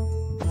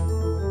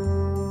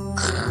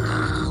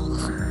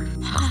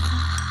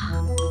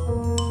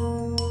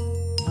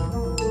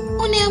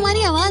 उन्हें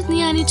हमारी आवाज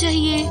नहीं आनी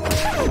चाहिए।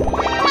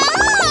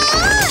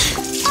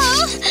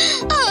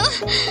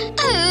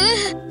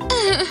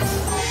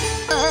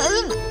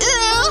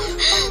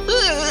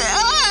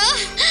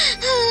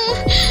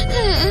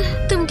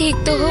 तुम ठीक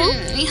तो हो?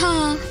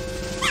 हाँ।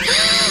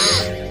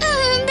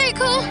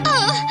 देखो,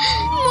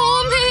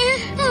 मोम है।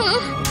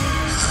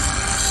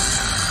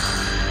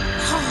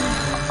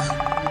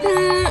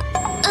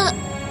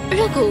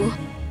 रुको,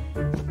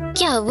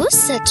 क्या वो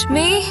सच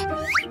में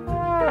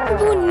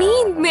वो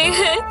नींद में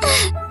है?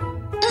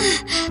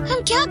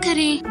 हम क्या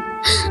करें?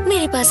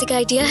 मेरे पास एक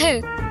आइडिया है।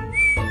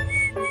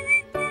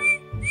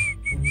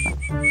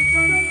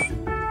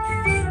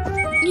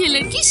 ये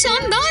लड़की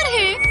शानदार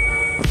है।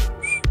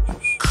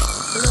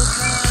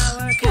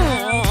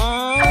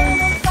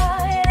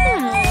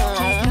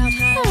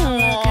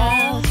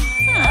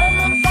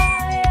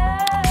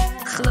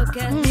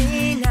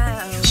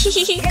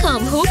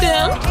 काम हो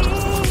गया।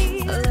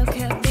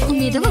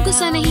 उम्मीद है वो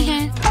गुस्सा नहीं है।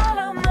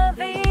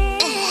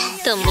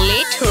 तुम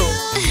लेट हो।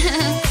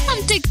 हम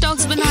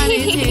टिकटॉक्स बना रहे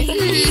थे।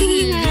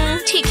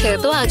 ठीक है,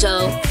 तो आ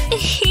जाओ।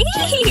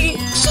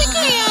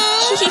 शुक्रिया।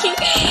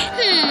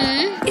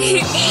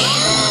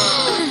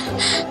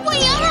 वो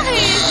यहाँ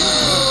है।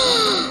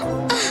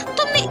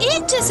 तुमने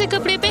एक जैसे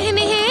कपड़े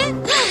पहने हैं।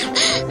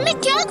 मैं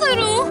क्या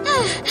करूं?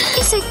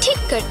 इसे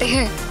ठीक करते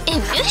हैं।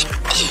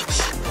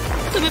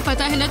 तुम्हें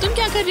पता है ना तुम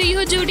क्या कर रही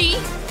हो जूडी?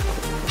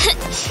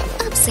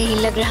 अब सही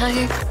लग रहा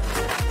है।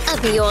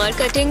 अभी और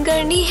कटिंग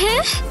करनी है।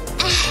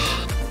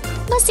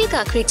 बस एक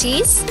आखिरी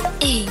चीज।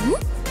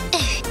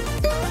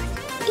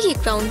 ये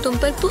क्राउन तुम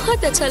पर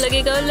बहुत अच्छा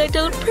लगेगा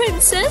little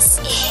princess.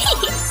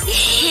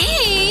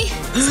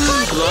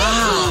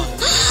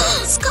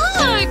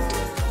 Skirt.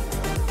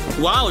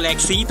 Wow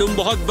Lexi, तुम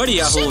बहुत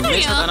बढ़िया हो।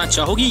 शुक्रिया। मैं बताना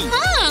चाहोगी?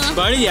 हाँ।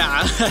 बढ़िया।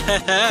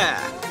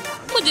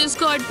 मुझे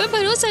स्कर्ट पर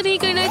भरोसा नहीं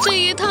करना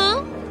चाहिए था।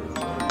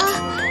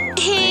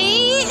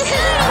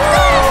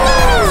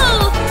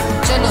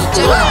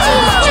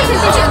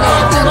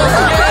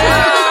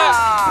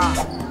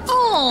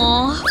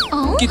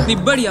 कितनी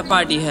बढ़िया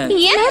पार्टी है।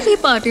 मैं भी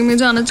पार्टी में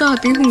जाना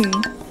चाहती हूँ।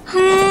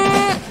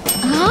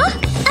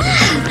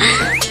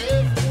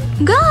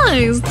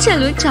 गाइस,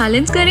 चलो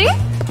चैलेंज करें।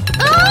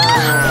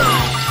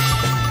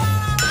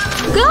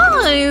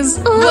 गाइस,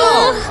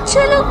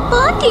 चलो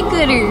पार्टी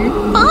करें।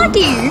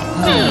 पार्टी।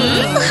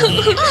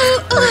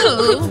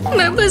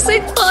 मैं बस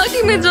एक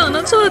पार्टी में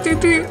जाना चाहती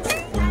थी।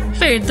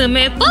 फिर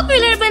तुम्हें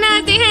पॉपुलर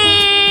बनाते हैं।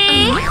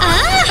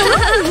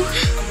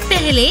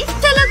 पहले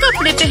चलो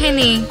कपड़े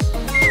पहने।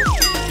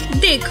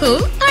 देखो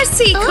और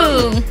सीखो।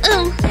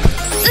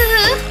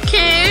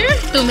 खैर,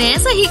 तुम्हें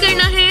ऐसा ही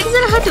करना है।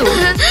 जरा हटो।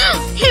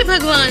 हे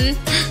भगवान,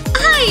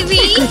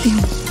 आईवी।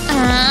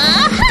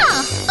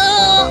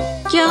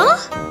 क्या?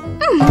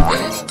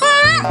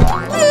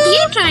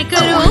 ये ट्राई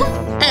करो।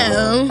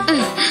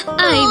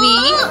 आईवी,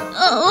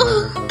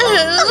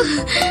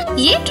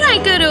 ये ट्राई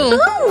करो।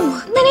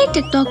 मैंने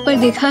टिकटॉक पर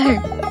देखा है।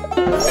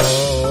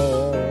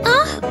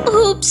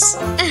 उप्स।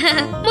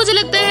 मुझे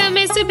लगता है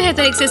हमें इससे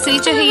बेहतर एक्सेसरी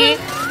चाहिए।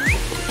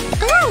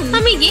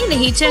 हमें ये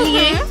नहीं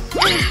चाहिए।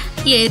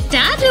 ये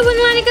टैटू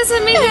बनवाने का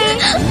समय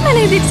है। मैं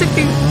नहीं देख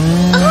सकती।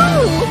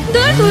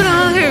 दर्द हो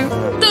रहा है।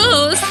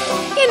 दोस्त,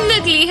 ये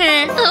नकली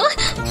है।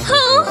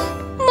 हाँ,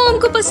 मॉम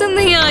को पसंद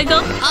नहीं आएगा।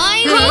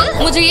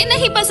 मुझे ये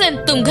नहीं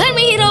पसंद। तुम घर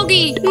में ही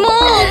रहोगी।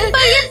 मॉम,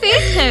 पर ये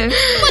फेक है।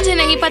 मुझे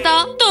नहीं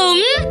पता।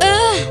 तुम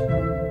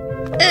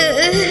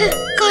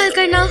कॉल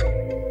करना।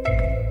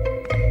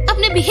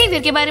 अपने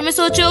बिहेवियर के बारे में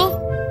सोचो।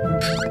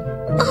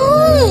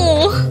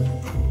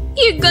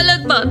 ये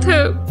गलत बात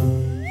है।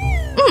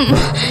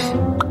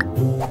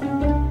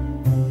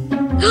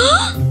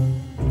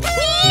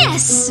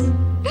 यस।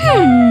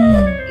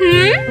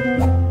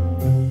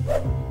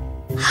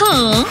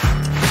 हाँ,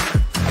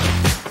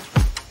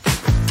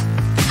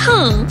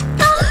 हाँ,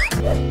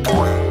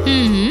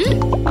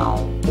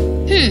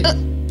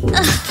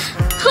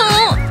 हाँ।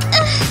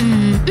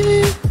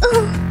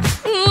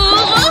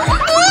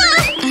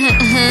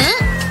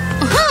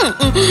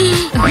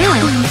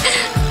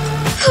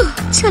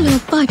 चलो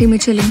पार्टी में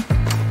चलें।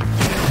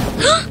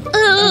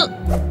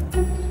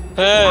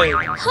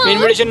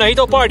 इनविटेशन नहीं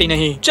तो पार्टी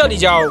नहीं, चली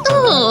जाओ।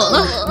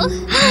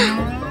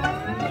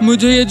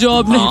 मुझे ये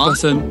जॉब नहीं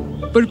पसंद,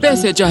 पर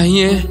पैसे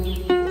चाहिए।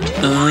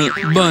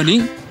 बानी,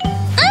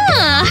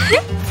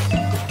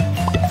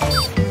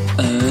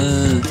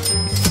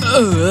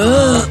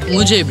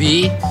 मुझे भी।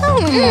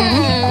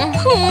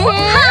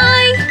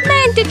 हाय,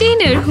 मैं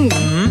एंटरटेनर हूँ।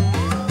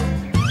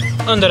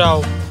 अंदर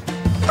आओ।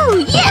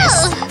 यस,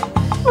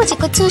 मुझे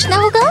कुछ सोचना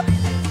होगा।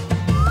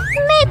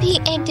 मैं भी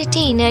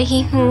एंटरटेनर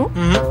ही हूँ।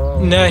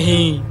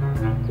 नहीं।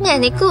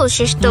 मैंने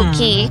कोशिश तो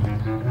की।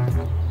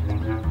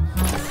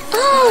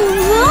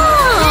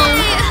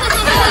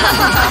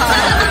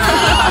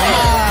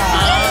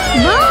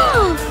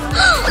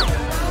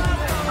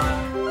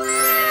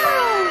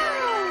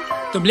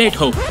 तुम लेट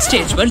हो,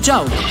 स्टेज पर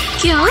जाओ।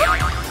 क्या?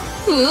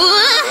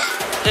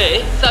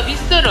 सभी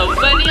सिर्फ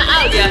बनी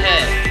आ गया है।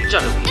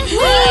 चलो।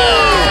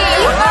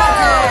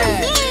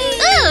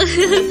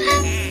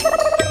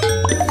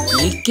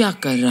 ये क्या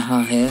कर रहा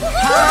है?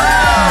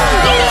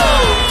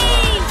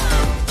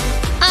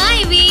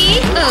 आईवी,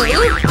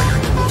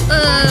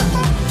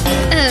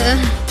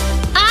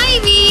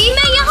 आईवी,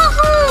 मैं यहाँ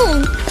हूँ।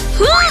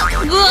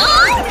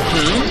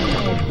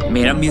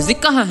 मेरा म्यूजिक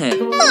कहाँ है?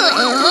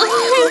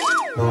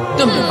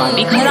 तुमने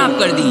पार्टी खराब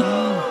कर दी।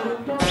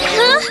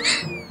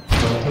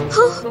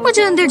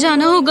 मुझे अंदर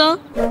जाना होगा।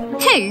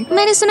 हे,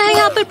 मैंने सुना है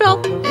यहाँ पर प्रॉप।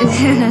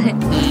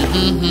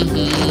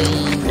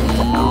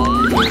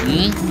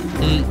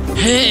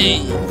 हे,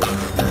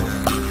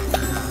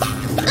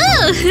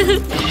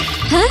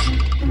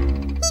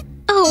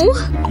 ओह,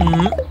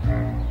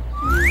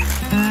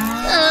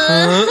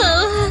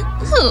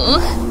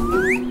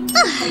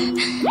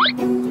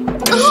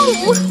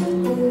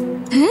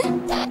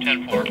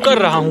 कर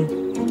रहा हूँ।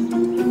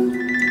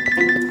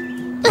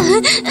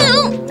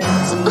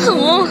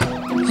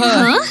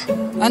 हाँ,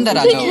 अंदर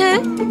आ जाओ। है?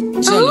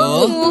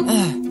 चलो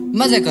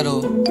मजे करो।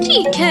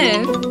 ठीक है।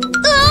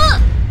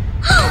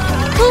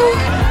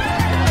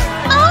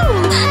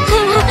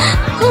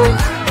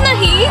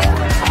 नहीं,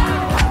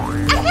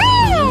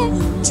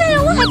 चलो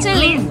वहाँ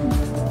चले।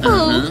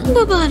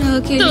 दोबारा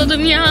अकेले। तो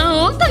तुम यहाँ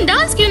हो, तुम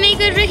डांस क्यों नहीं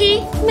कर रही?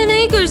 मैं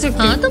नहीं कर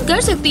सकती। हाँ, तुम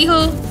कर सकती हो,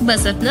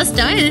 बस अपना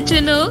स्टाइल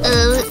चुनो।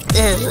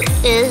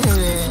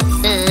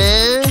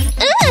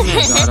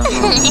 मैं जा रहा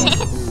हूँ।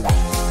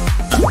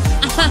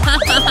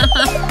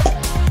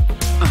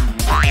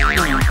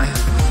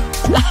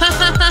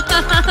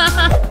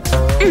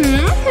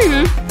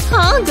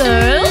 हाँ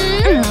गर्ल।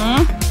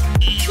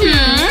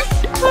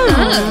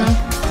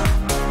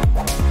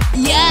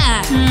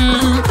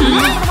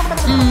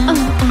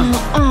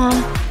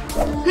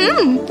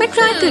 मैं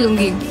ट्राई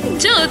करूंगी।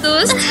 जाओ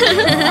दोस्त।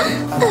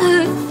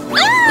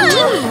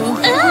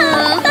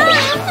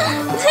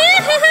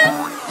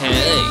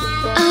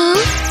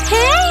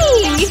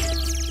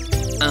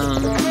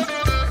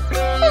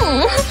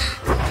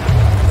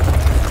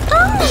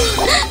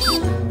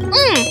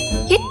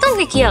 ये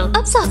तुमने किया,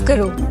 अब साफ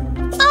करो।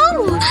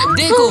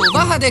 देखो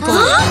वहाँ देखो।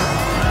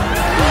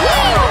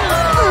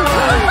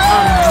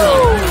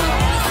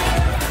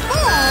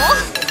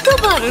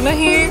 दोबारा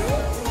नहीं।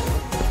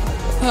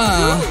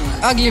 हाँ,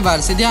 अगली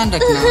बार से ध्यान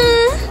रखना।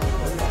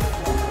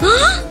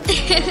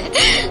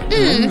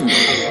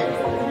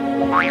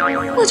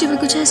 मुझे भी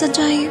कुछ ऐसा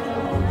चाहिए।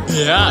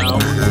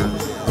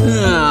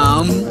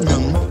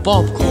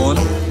 पॉपकॉर्न।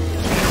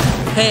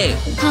 हे,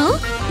 हाँ?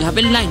 यहाँ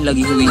पे लाइन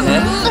लगी हुई है।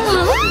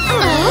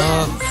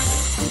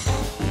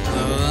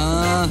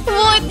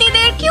 वो इतनी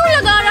देर क्यों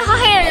लगा रहा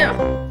है?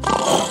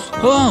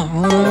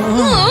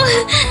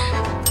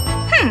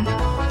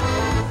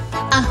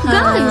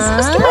 गाइस,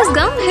 उसके पास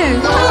गम है।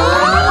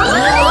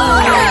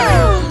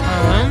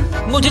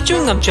 मुझे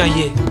च्युइंगम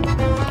चाहिए।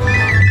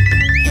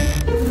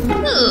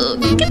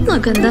 कितना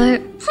गंदा है।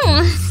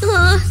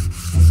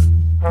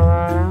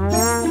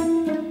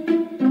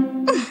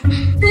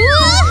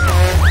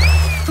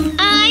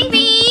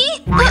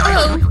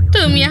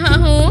 तुम यहाँ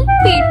हो?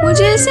 पीट,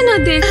 मुझे ऐसे ना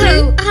देखो।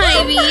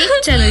 आईवी,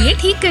 चलो ये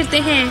ठीक करते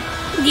हैं।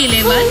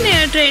 गीले बाल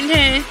नया ट्रेंड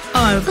है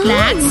और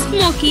ब्लैक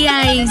स्मोकी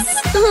आईज।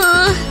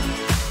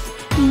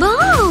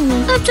 वाओ,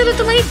 अब चलो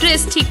तुम्हारी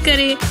ड्रेस ठीक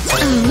करे।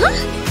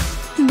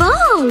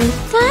 Wow,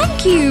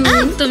 thank you.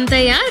 अब तुम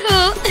तैयार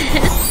हो?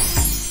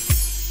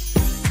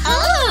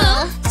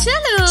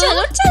 चलो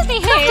चलो चलते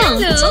हैं।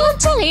 चलो।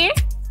 चलिए।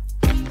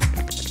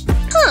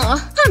 हाँ,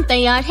 हम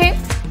तैयार हैं।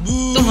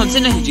 तुम हमसे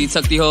नहीं जीत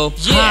सकती हो।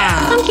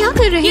 हम क्या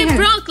कर रहे ये हैं?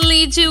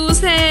 ब्रोकली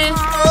जूस है।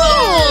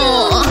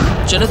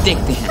 चलो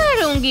देखते हैं।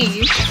 करूंगी।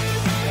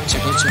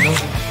 चलो चलो।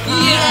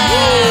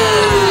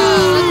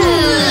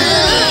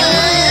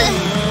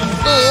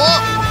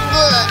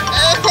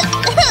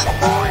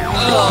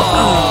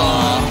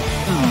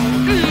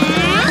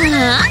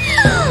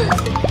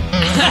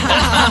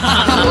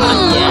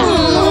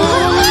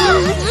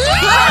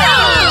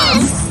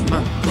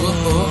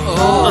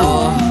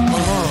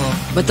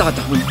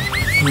 बताता हूँ।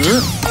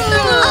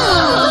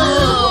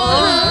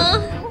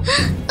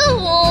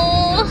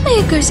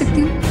 मैं कर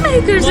सकती हूँ।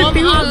 मैं कर सकती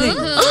हूँ।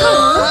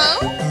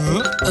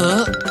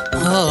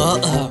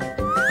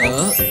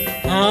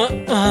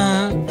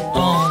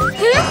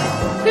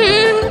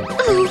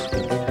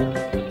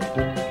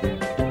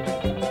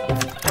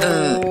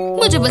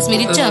 मुझे बस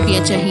मेरी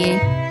चाबियाँ चाहिए।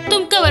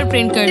 तुम कवर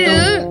प्रिंट कर दो।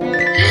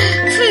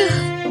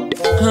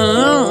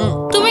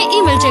 तुम्हें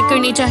ईमेल चेक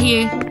करनी चाहिए।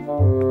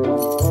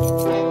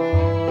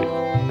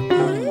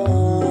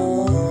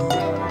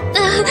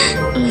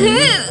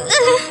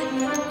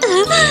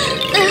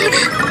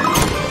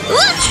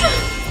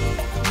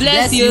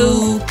 Bless you।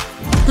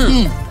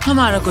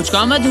 हमारा कुछ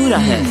काम अधूरा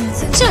है।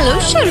 चलो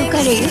शुरू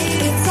करें।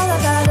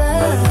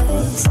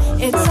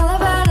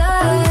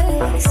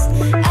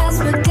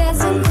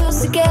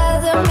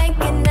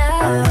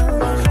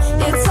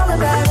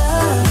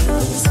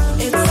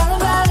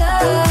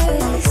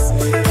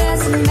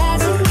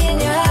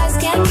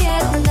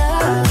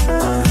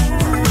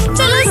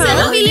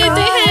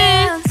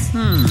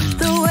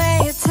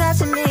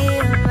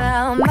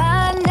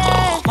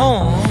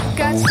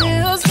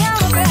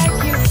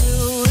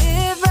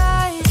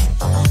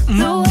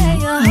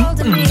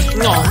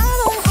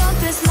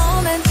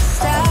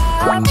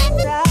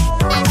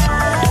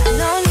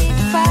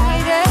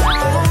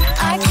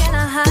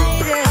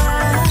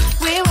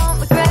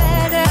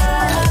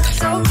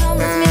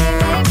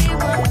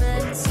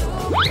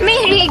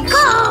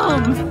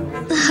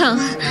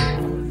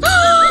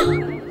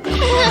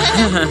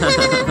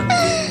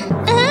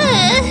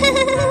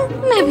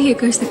 मैं भी ये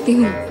कर सकती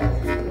हूँ।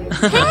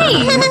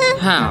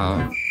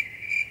 हाँ।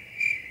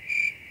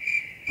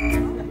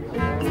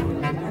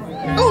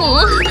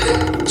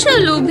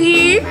 चलो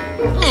भी।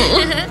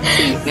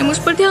 ने मुझ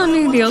पर ध्यान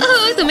नहीं दिया।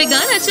 तुम्हें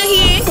गाना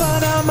चाहिए।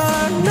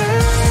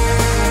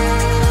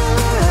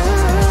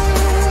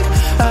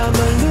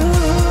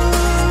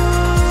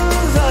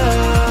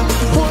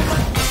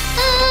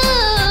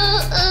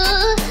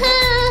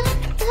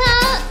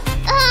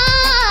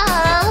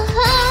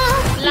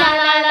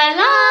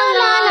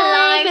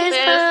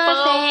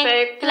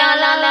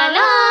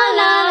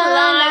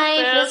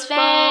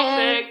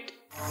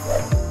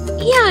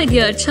 ये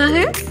आइडिया अच्छा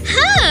है।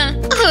 हाँ।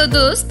 ओह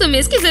दोस्त, तुम्हें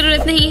इसकी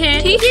जरूरत नहीं है।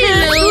 ठीक है।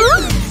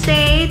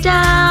 Say it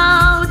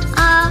out,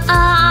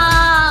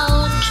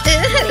 out.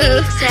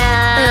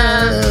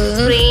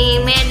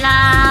 Scream it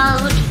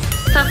loud.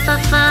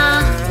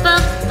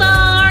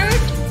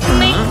 Fart.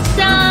 Make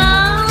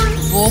sound.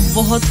 वो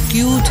बहुत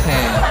क्यूट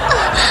है।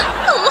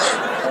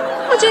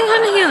 मुझे यहाँ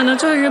नहीं आना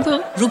चाहिए था।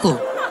 रुको,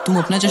 तुम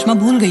अपना चश्मा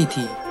भूल गई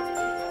थी।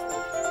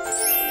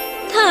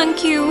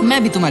 Thank you. मैं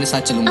भी तुम्हारे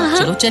साथ चलूंगा।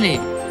 चलो चले।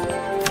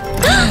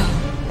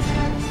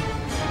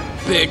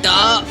 बेटा,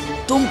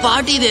 तुम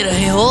पार्टी दे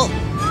रहे हो?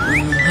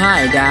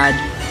 Hi dad.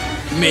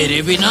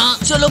 मेरे बिना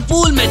चलो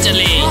पूल में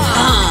चले।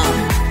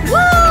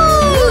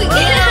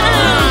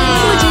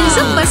 मुझे ये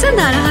सब पसंद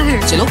आ रहा है।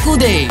 चलो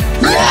कूदे।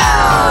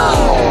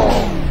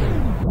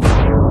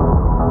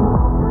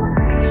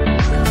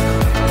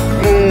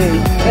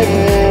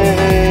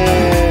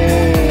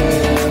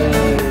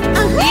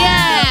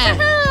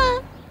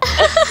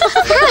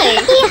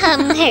 ये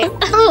हम हैं।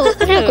 ओह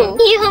रुको,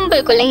 ये हम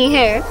बिल्कुल नहीं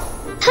है।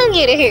 हम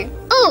ये रहे।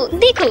 ओह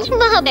देखो,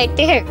 वहाँ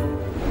बैठते हैं।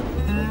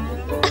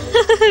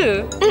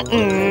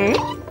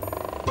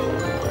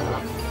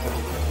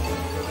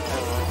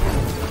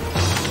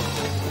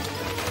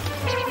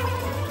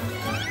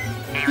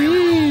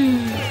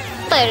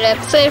 पर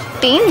अब सिर्फ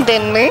 3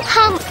 दिन में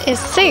हम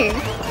इससे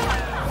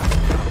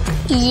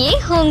ये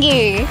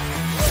होंगे।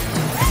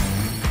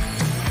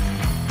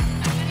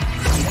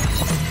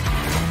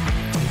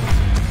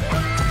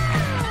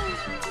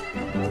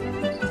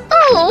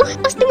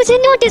 उसने मुझे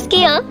नोटिस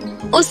किया।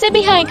 उससे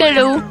भी हाय कर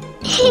लो।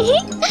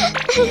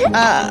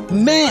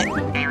 मैं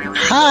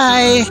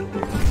हाय।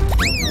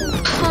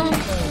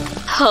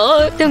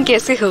 हाँ, तुम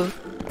कैसे हो?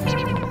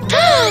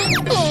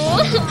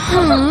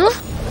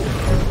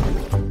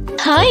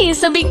 हाय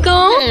सभी को।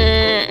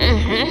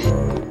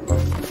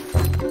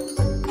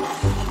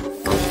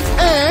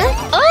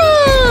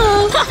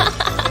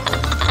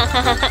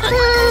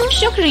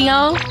 शुक्रिया।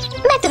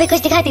 मैं तुम्हें कुछ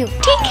दिखाती हूँ।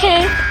 ठीक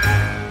है।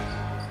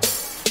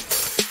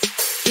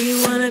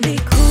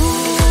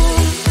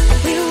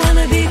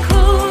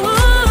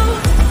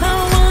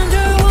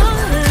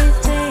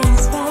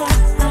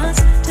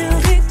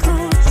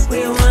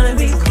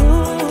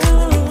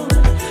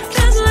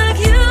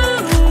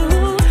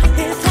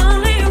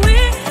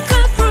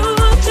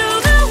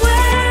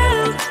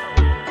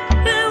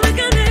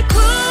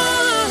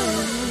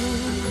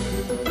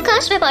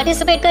 मैं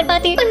पार्टिसिपेट कर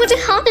पाती, पर मुझे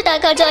हार्ट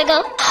अटैक आ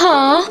जाएगा।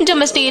 हाँ, जब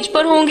मैं स्टेज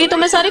पर होंगी तो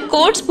मैं सारे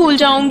कोड्स भूल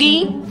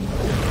जाऊंगी।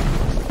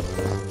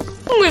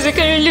 मुझे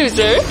करे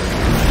लूजर।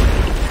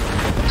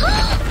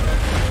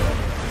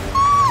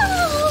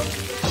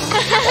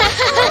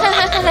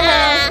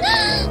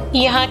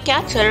 यहाँ क्या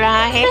चल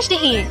रहा है? कुछ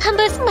नहीं, हम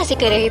बस मजे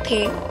कर रहे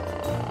थे।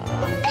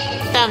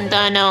 तुम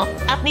दोनों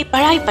अपनी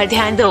पढ़ाई पर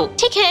ध्यान दो।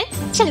 ठीक है,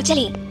 चलो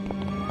चलिए।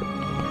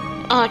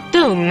 और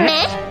तुम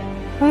मैं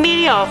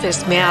मेरे ऑफिस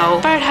में आओ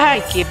पढ़ाई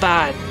के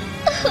बाद।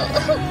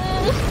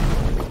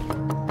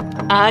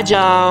 आ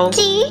जाओ।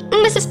 जी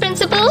मिसेस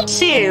प्रिंसिपल।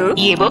 सिल,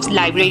 ये बुक्स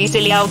लाइब्रेरी से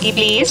ले आओगी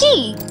प्लीज।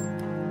 जी।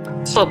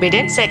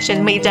 फॉरबिडन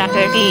सेक्शन में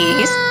जाकर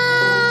प्लीज।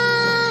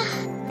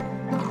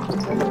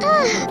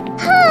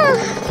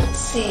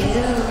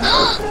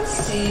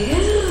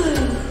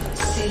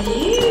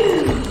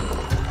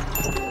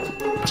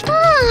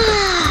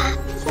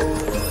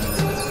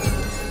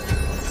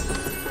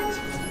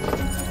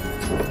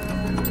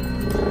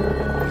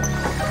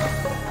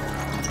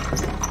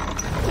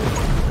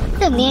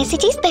 तुमने ऐसी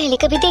चीज पहले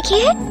कभी देखी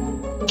है?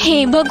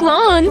 हे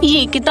भगवान,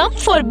 ये किताब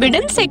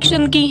फॉरबिडन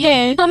सेक्शन की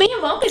है, हमें ये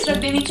वापस रख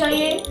देनी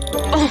चाहिए।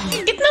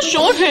 कितना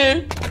शोर है।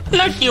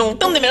 लड़कियों,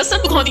 तुमने मेरा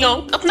सर दुखा दिया।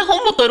 अपना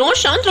होमवर्क करो और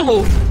शांत रहो।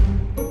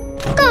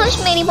 काश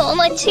मेरी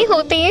मॉम अच्छी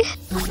होती।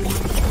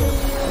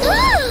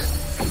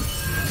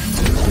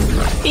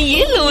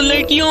 ये लो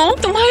लड़कियों,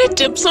 तुम्हारे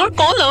चिप्स और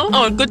कोला।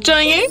 और कुछ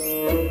चाहिए?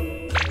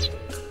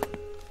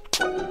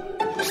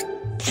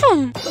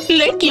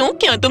 लड़कियों,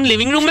 क्या तुम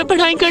लिविंग रूम में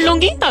पढ़ाई कर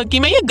लोगी ताकि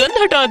मैं ये गंद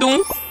हटा दूं?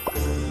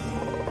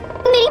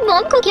 मेरी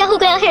मॉम को क्या हो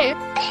गया है?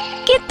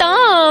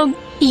 किताब,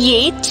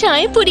 ये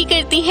चाय पूरी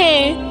करती है।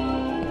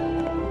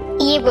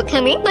 ये बुक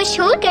हमें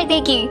मशहूर कर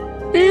देगी।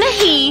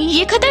 नहीं,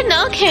 ये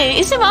खतरनाक है,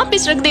 इसे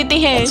वापस रख देते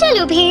हैं।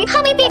 चलो भी,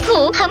 हमें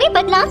देखो, हमें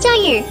बदलाव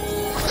चाहिए।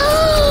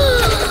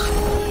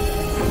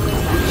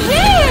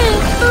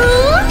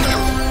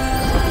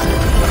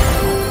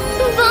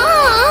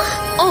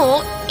 वाह!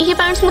 ओह, ये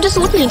पैंट्स मुझे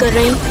सूट नहीं कर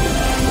रहे।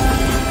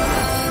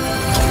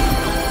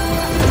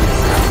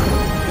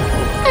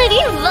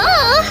 अरे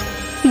वाह!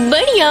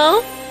 बढ़िया,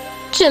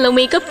 चलो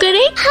मेकअप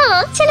करें।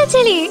 हाँ, चलो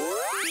चलिए।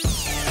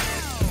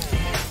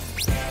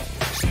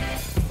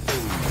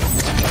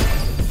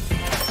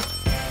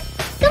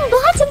 तुम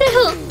बहुत सुंदर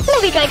हो।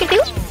 मैं भी ट्राई करती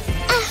हूँ।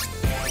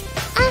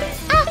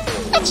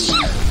 अच्छा।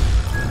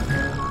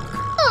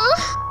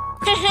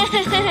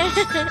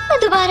 मैं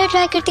दोबारा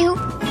ट्राई करती हूँ।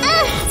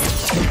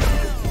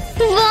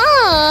 वाह!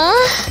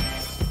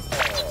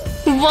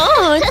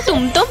 वाह,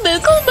 तुम तो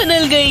बिल्कुल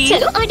बदल गई।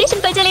 चलो ऑडिशन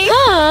पर चले।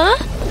 हाँ।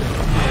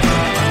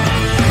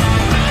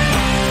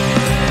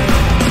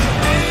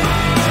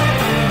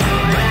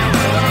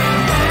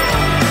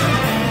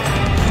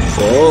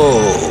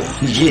 ओह,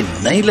 ये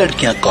नई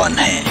लड़कियां कौन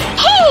हैं?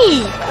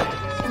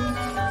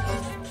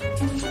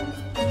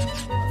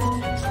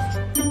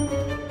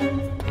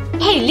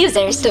 हे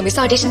लूजर्स, तुम इस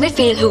ऑडिशन में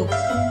फेल हो।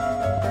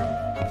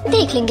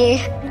 देख लेंगे।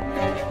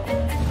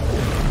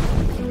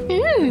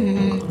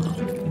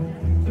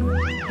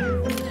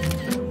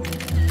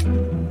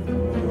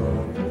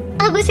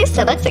 अब उसे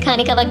सबक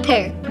सिखाने का वक्त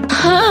है।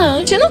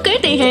 हाँ, चलो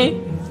करते हैं।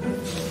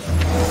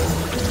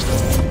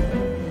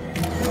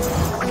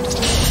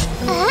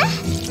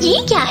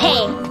 ये क्या है?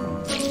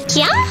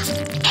 क्या?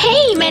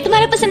 हे, मैं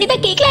तुम्हारा पसंदीदा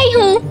केक लाई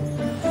हूँ।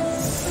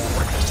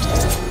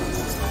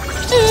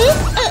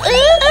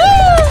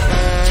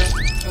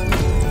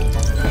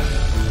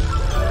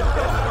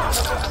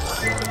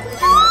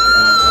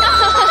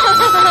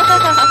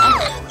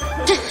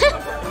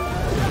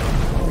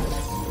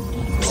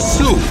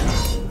 सू,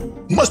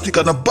 मस्ती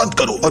करना बंद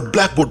करो और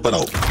ब्लैक बोर्ड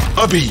बनाओ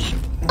अभी।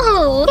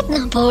 ओह,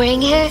 इतना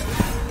बोरिंग है।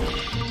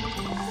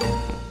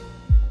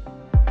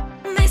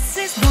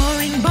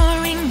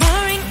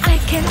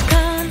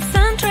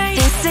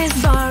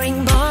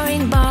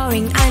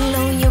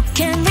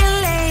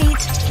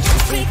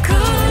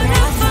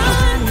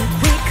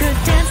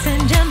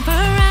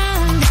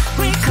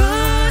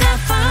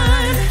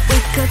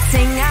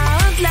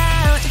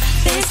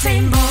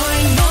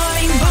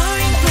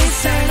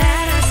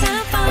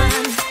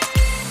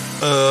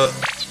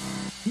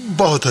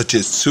 बहुत अच्छे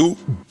सू,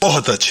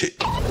 बहुत अच्छे।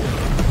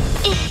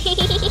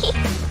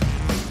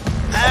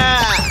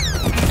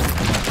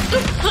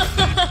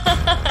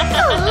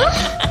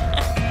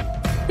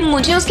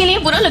 मुझे उसके लिए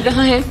बुरा लग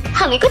रहा है।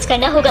 हमें कुछ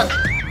करना होगा।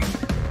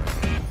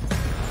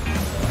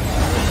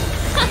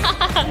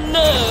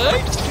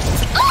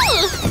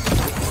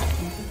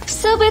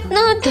 सब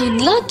इतना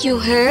धुंधला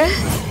क्यों है?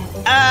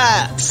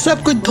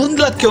 सब कुछ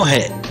धुंधला क्यों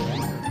है?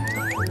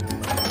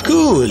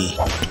 कूल,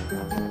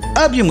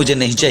 अब ये मुझे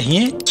नहीं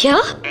चाहिए। क्या?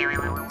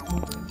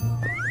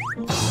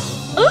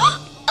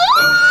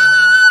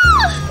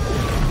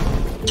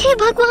 हे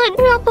भगवान,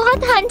 रॉब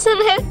बहुत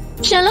हैंडसम है।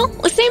 चलो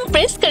उसे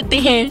इम्प्रेस करते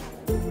हैं।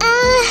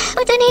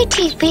 पता नहीं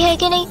ठीक भी है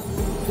कि नहीं।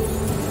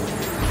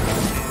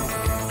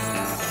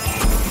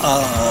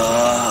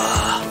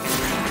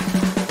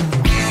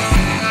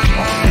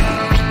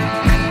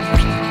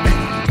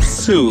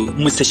 सू,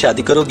 मुझसे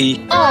शादी करोगी?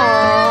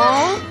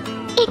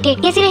 एक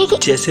डेट कैसी रहेगी?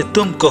 जैसे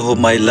तुम कहो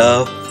माय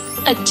लव।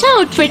 अच्छा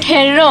आउटफिट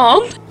है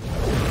रॉब।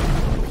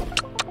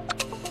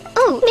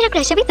 ओह, मेरा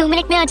क्रश अभी 2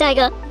 मिनट में आ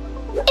जाएगा।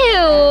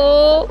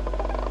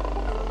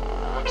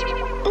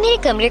 मेरे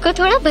कमरे को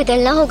थोड़ा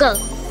बदलना होगा।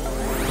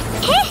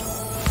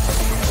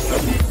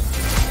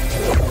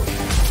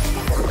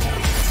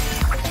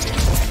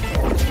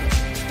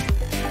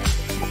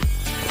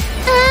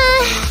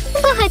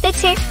 बहुत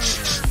अच्छे।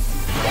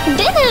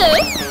 डिनर।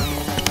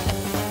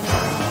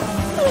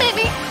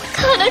 मैंने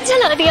खाना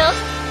जला दिया।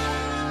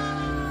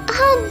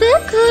 हाँ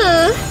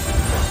बिल्कुल।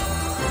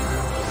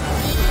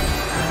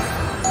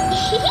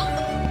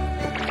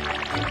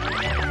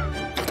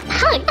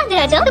 हाँ अंदर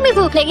आ जाओ, तुम्हें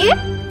भूख लगी है?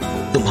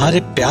 तुम्हारे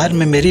प्यार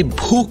में मेरी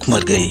भूख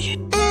मर गई।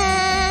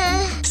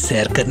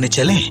 सैर करने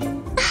चलें?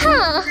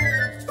 हाँ।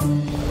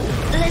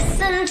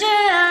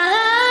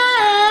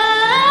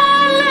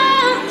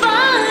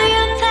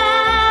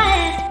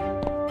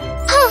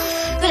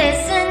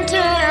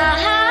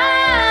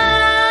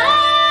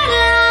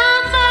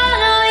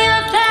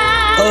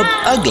 अब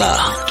अगला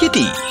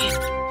किटी।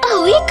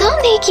 ओह, ये काम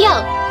नहीं किया।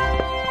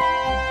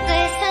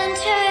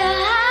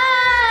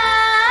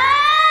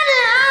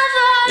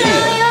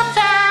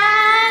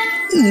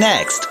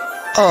 नेक्स्ट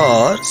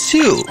और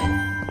स्यू।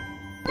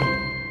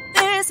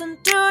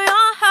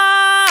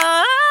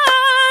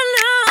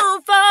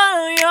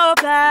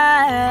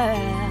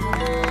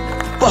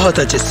 बहुत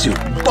अच्छे स्यू,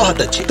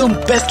 बहुत अच्छे, तुम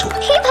बेस्ट हो।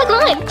 हे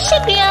भगवान,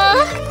 शुक्रिया।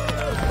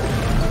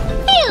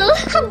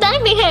 हम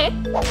बैग में हैं।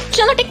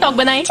 चलो टिकटॉक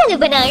बनाएं। चलो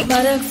बनाएं।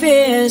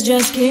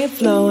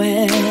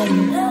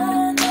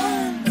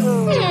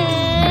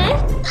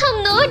 हम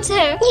नोट्स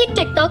हैं। ये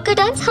टिकटॉक का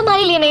डांस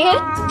हमारे लिए नहीं है।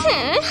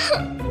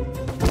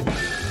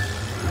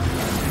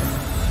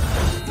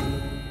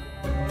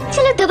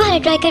 चलो दोबारा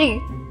ट्राई करें।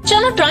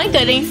 चलो ट्राई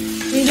करें।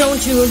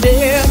 Don't you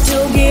dare to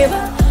give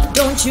up.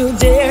 Don't you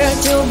dare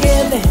to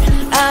give in.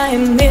 I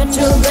am here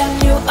to back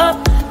you up.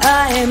 I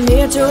am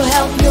here to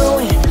help you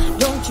win.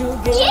 Don't you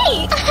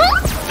give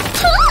up.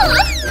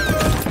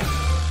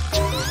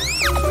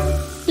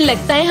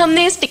 लगता है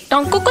हमने इस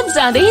TikTok को कुछ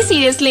ज्यादा ही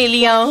serious ले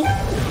लिया।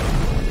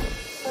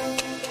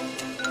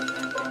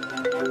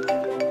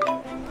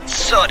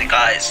 Sorry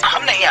guys,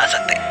 हम नहीं आ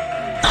सकते।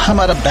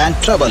 हमारा बैंक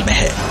ट्रबल में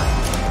है।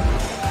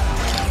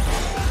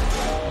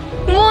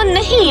 वो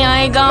नहीं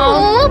आएगा।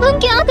 अब हम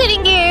क्या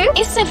करेंगे?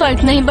 इससे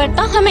फर्क नहीं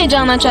पड़ता, हमें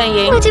जाना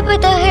चाहिए। मुझे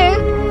पता है।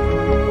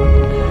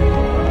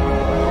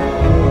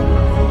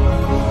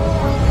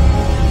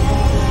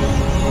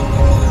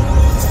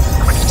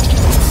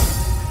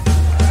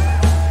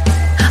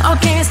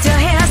 Okay, still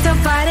here, still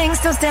fighting,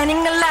 still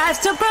standing alive,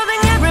 still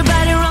proving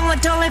everybody wrong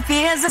with all their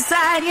fears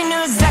aside. You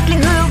know exactly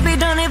who you'll be,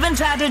 don't even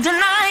try to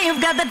deny.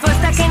 You've got that voice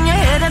stuck in your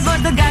head, that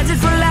voice that guides you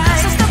for life.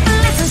 So stop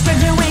and listen, spread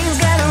your wings,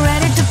 get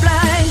ready to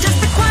fly. Just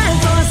be quiet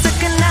for a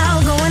second now,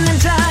 go in and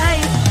try.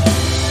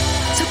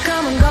 So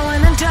come on, go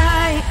in and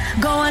try,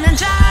 go in and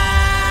try.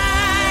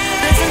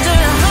 Listen to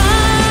your heart.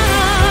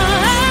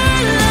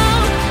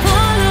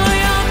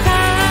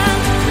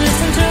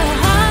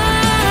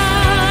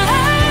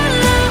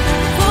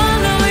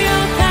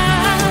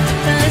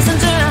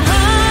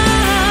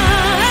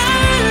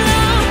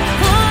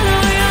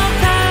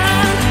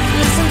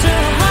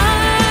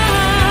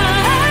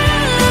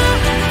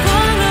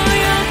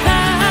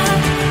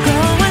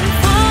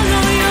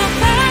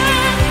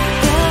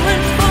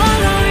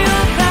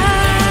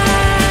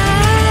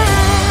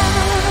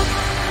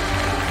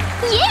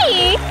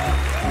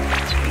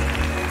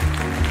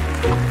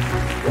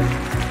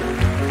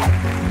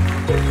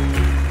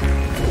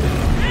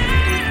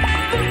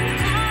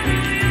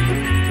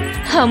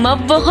 हम अब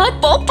बहुत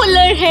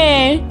popular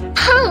हैं।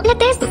 हाँ,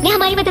 लगता है तुमने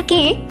हमारी मदद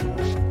की।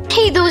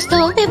 हे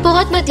दोस्तों, मैं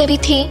बहुत मतलबी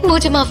थी,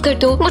 मुझे माफ कर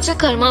दो। मुझे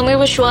कर्मा में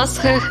विश्वास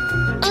है। ओह,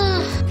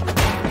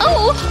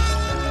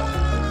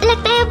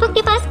 लगता है अब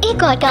उनके पास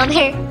एक और काम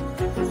है।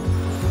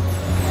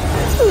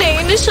 मैं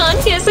ये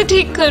निशान कैसे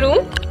ठीक करूं?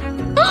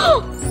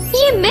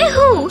 ये मैं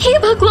हूँ। हे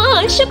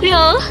भगवान,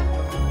 शुक्रिया।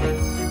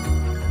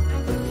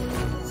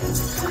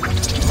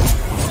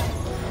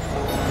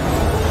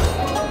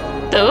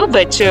 तो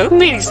बच्चों,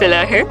 मेरी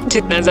सलाह है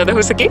जितना ज्यादा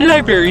हो सके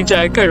लाइब्रेरी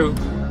जाया करो।